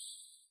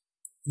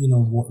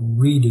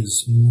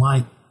readers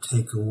might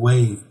take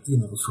away,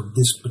 from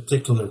this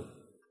particular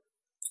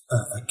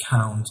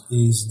account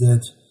is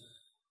that,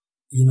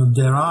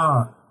 there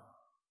are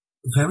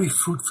very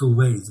fruitful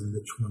ways in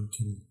which one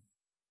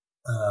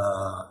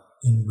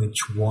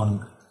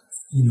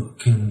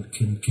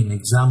can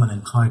examine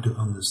and try to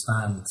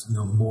understand,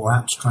 more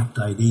abstract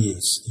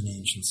ideas in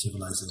ancient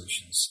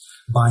civilizations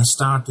by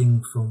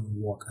starting from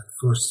what at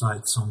first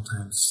sight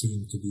sometimes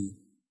seem to be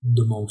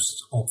the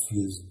most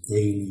obvious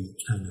daily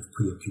kind of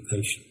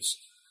preoccupations,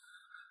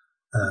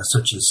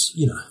 such as,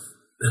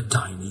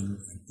 dining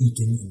and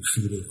eating and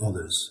feeding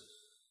others.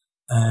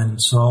 And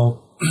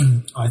so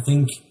I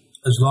think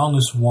as long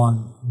as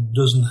one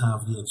doesn't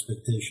have the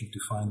expectation to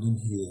find in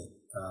here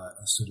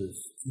a sort of,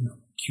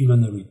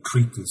 culinary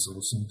treatise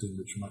or something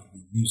which might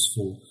be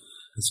useful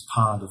as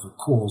part of a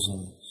course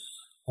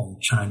on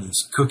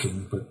Chinese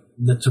cooking, but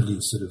literally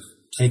sort of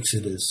takes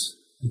it as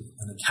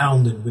an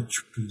account in which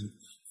we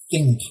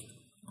think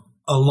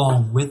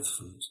along with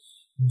food,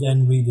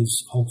 then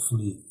readers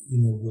hopefully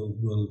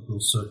will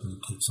certainly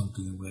take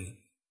something away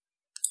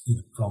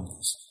from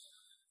this.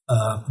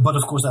 But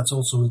of course, that's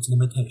also its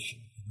limitation.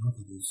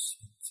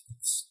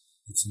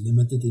 It's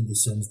limited in the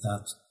sense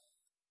that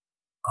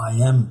I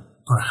am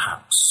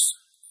perhaps,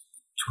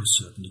 to a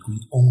certain degree,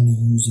 only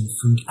using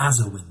food as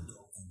a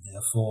window, and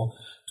therefore,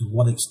 to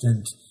what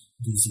extent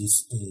this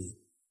is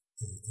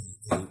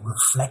a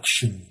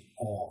reflection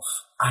of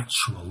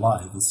actual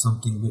life is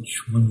something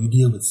which, when we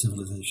deal with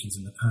civilizations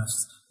in the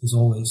past, is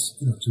always,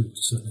 to a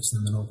certain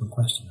extent, an open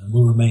question, and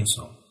will remain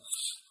so.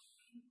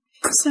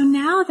 So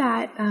now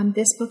that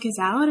this book is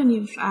out and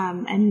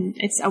and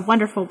it's a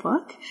wonderful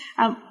book,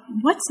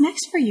 what's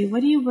next for you?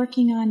 What are you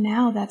working on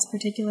now that's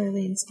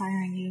particularly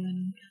inspiring you,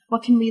 and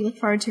what can we look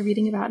forward to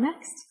reading about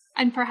next?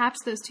 And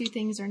perhaps those two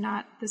things are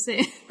not the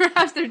same.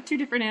 Perhaps they're two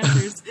different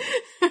answers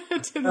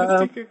to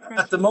the two questions.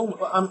 At the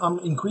moment, I'm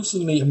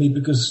increasingly,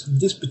 because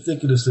this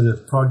particular sort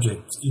of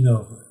project,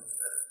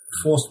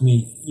 forced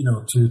me,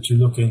 to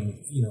look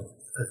in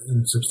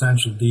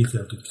substantial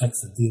detail to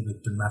texts that deal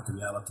with the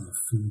materiality of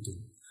food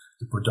and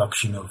the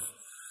production of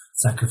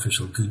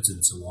sacrificial goods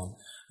and so on.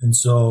 And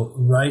so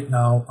right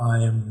now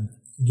I am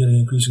getting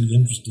increasingly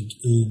interested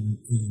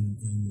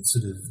in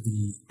sort of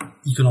the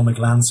economic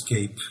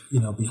landscape,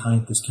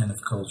 behind this kind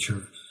of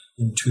culture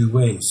in two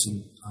ways.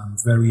 And I'm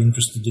very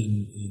interested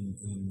in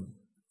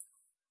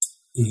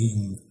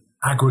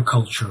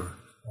agriculture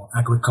or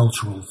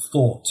agricultural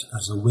thought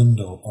as a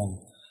window on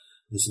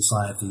the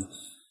society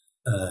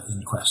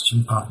in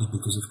question, partly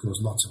because, of course,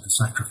 lots of the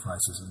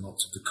sacrifices and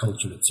lots of the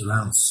culture that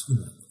surrounds,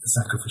 the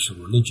sacrificial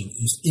religion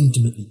is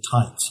intimately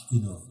tied,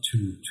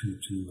 to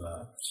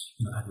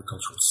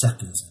agricultural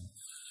settings and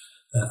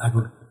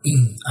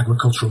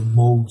agricultural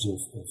modes of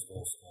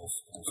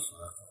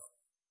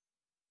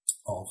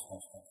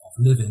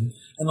living.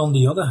 And on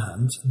the other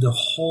hand, the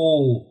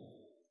whole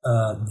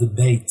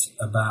debate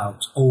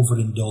about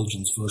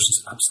overindulgence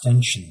versus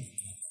abstention,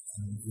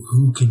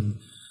 and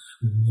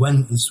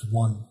when is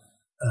one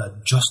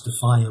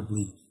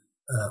justifiably,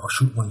 or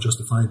should one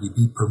justifiably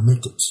be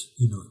permitted,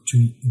 to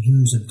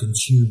use and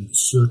consume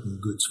certain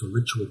goods for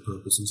ritual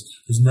purposes,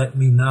 has led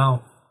me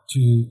now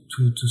to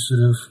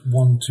sort of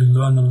want to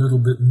learn a little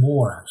bit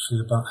more, actually,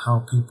 about how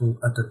people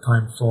at the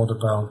time thought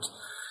about,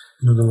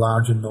 the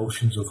larger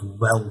notions of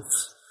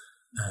wealth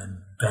and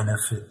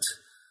benefit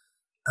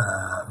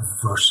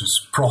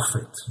versus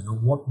profit.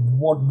 What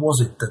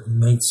was it that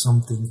made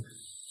something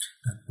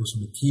that was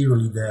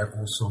materially there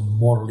also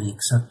morally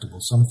acceptable?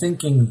 So I'm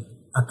thinking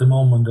at the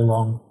moment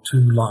along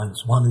two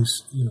lines. One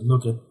is,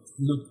 look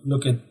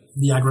at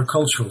the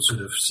agricultural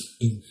sort of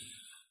scene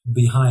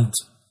behind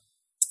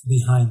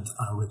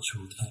our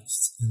ritual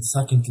texts, and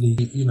secondly,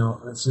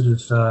 sort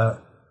of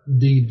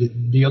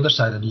the other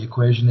side of the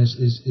equation is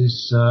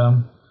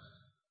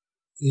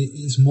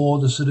more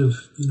the sort of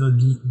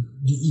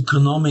the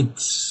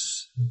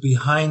economics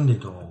behind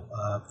it all.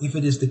 If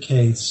it is the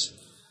case.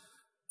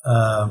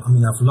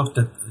 I've looked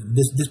at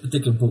this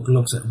particular book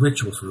looks at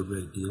ritual for a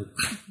great deal,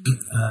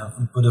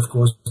 but of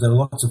course there are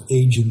lots of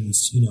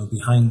agents,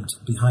 behind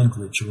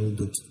ritual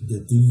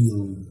that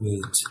deal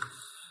with,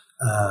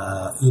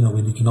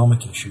 with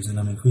economic issues, and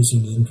I'm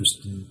increasingly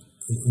interested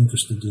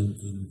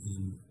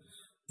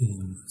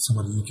in some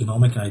of the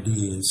economic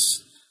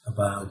ideas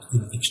about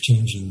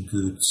exchanging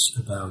goods,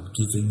 about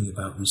giving,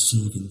 about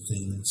receiving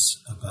things,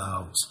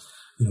 about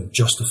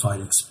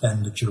justified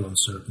expenditure on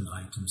certain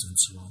items and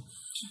so on.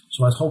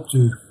 So I'd hope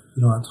to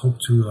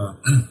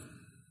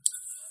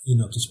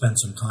spend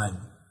some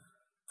time,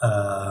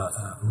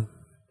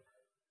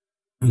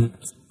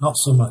 not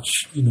so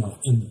much,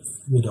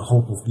 with the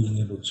hope of being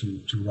able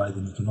to write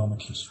an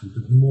economic history,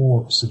 but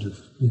more sort of,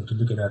 to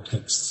look at our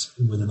texts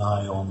with an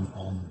eye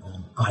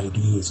on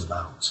ideas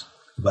about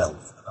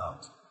wealth,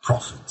 about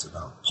profit,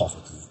 about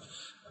poverty,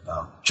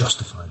 about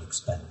justified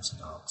expense,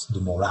 about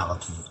the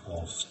morality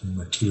of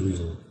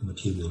material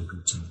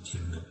goods and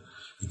material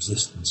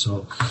existence.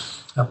 So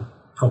that would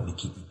probably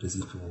keep me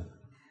busy for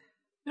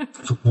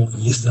more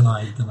years than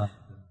I.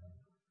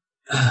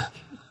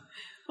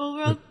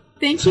 Well,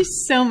 thank you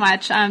so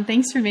much.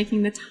 Thanks for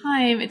making the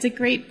time. It's a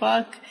great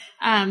book.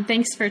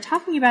 Thanks for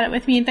talking about it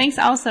with me, and thanks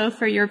also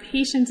for your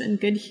patience and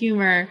good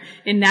humor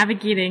in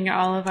navigating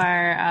all of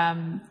our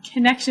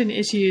connection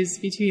issues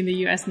between the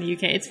U.S. and the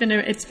U.K. It's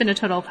been a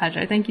total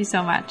pleasure. Thank you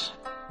so much.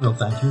 Well,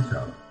 thank you,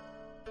 Carol.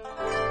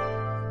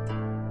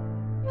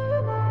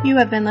 You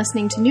have been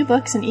listening to New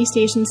Books in East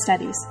Asian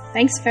Studies.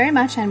 Thanks very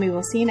much, and we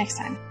will see you next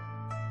time.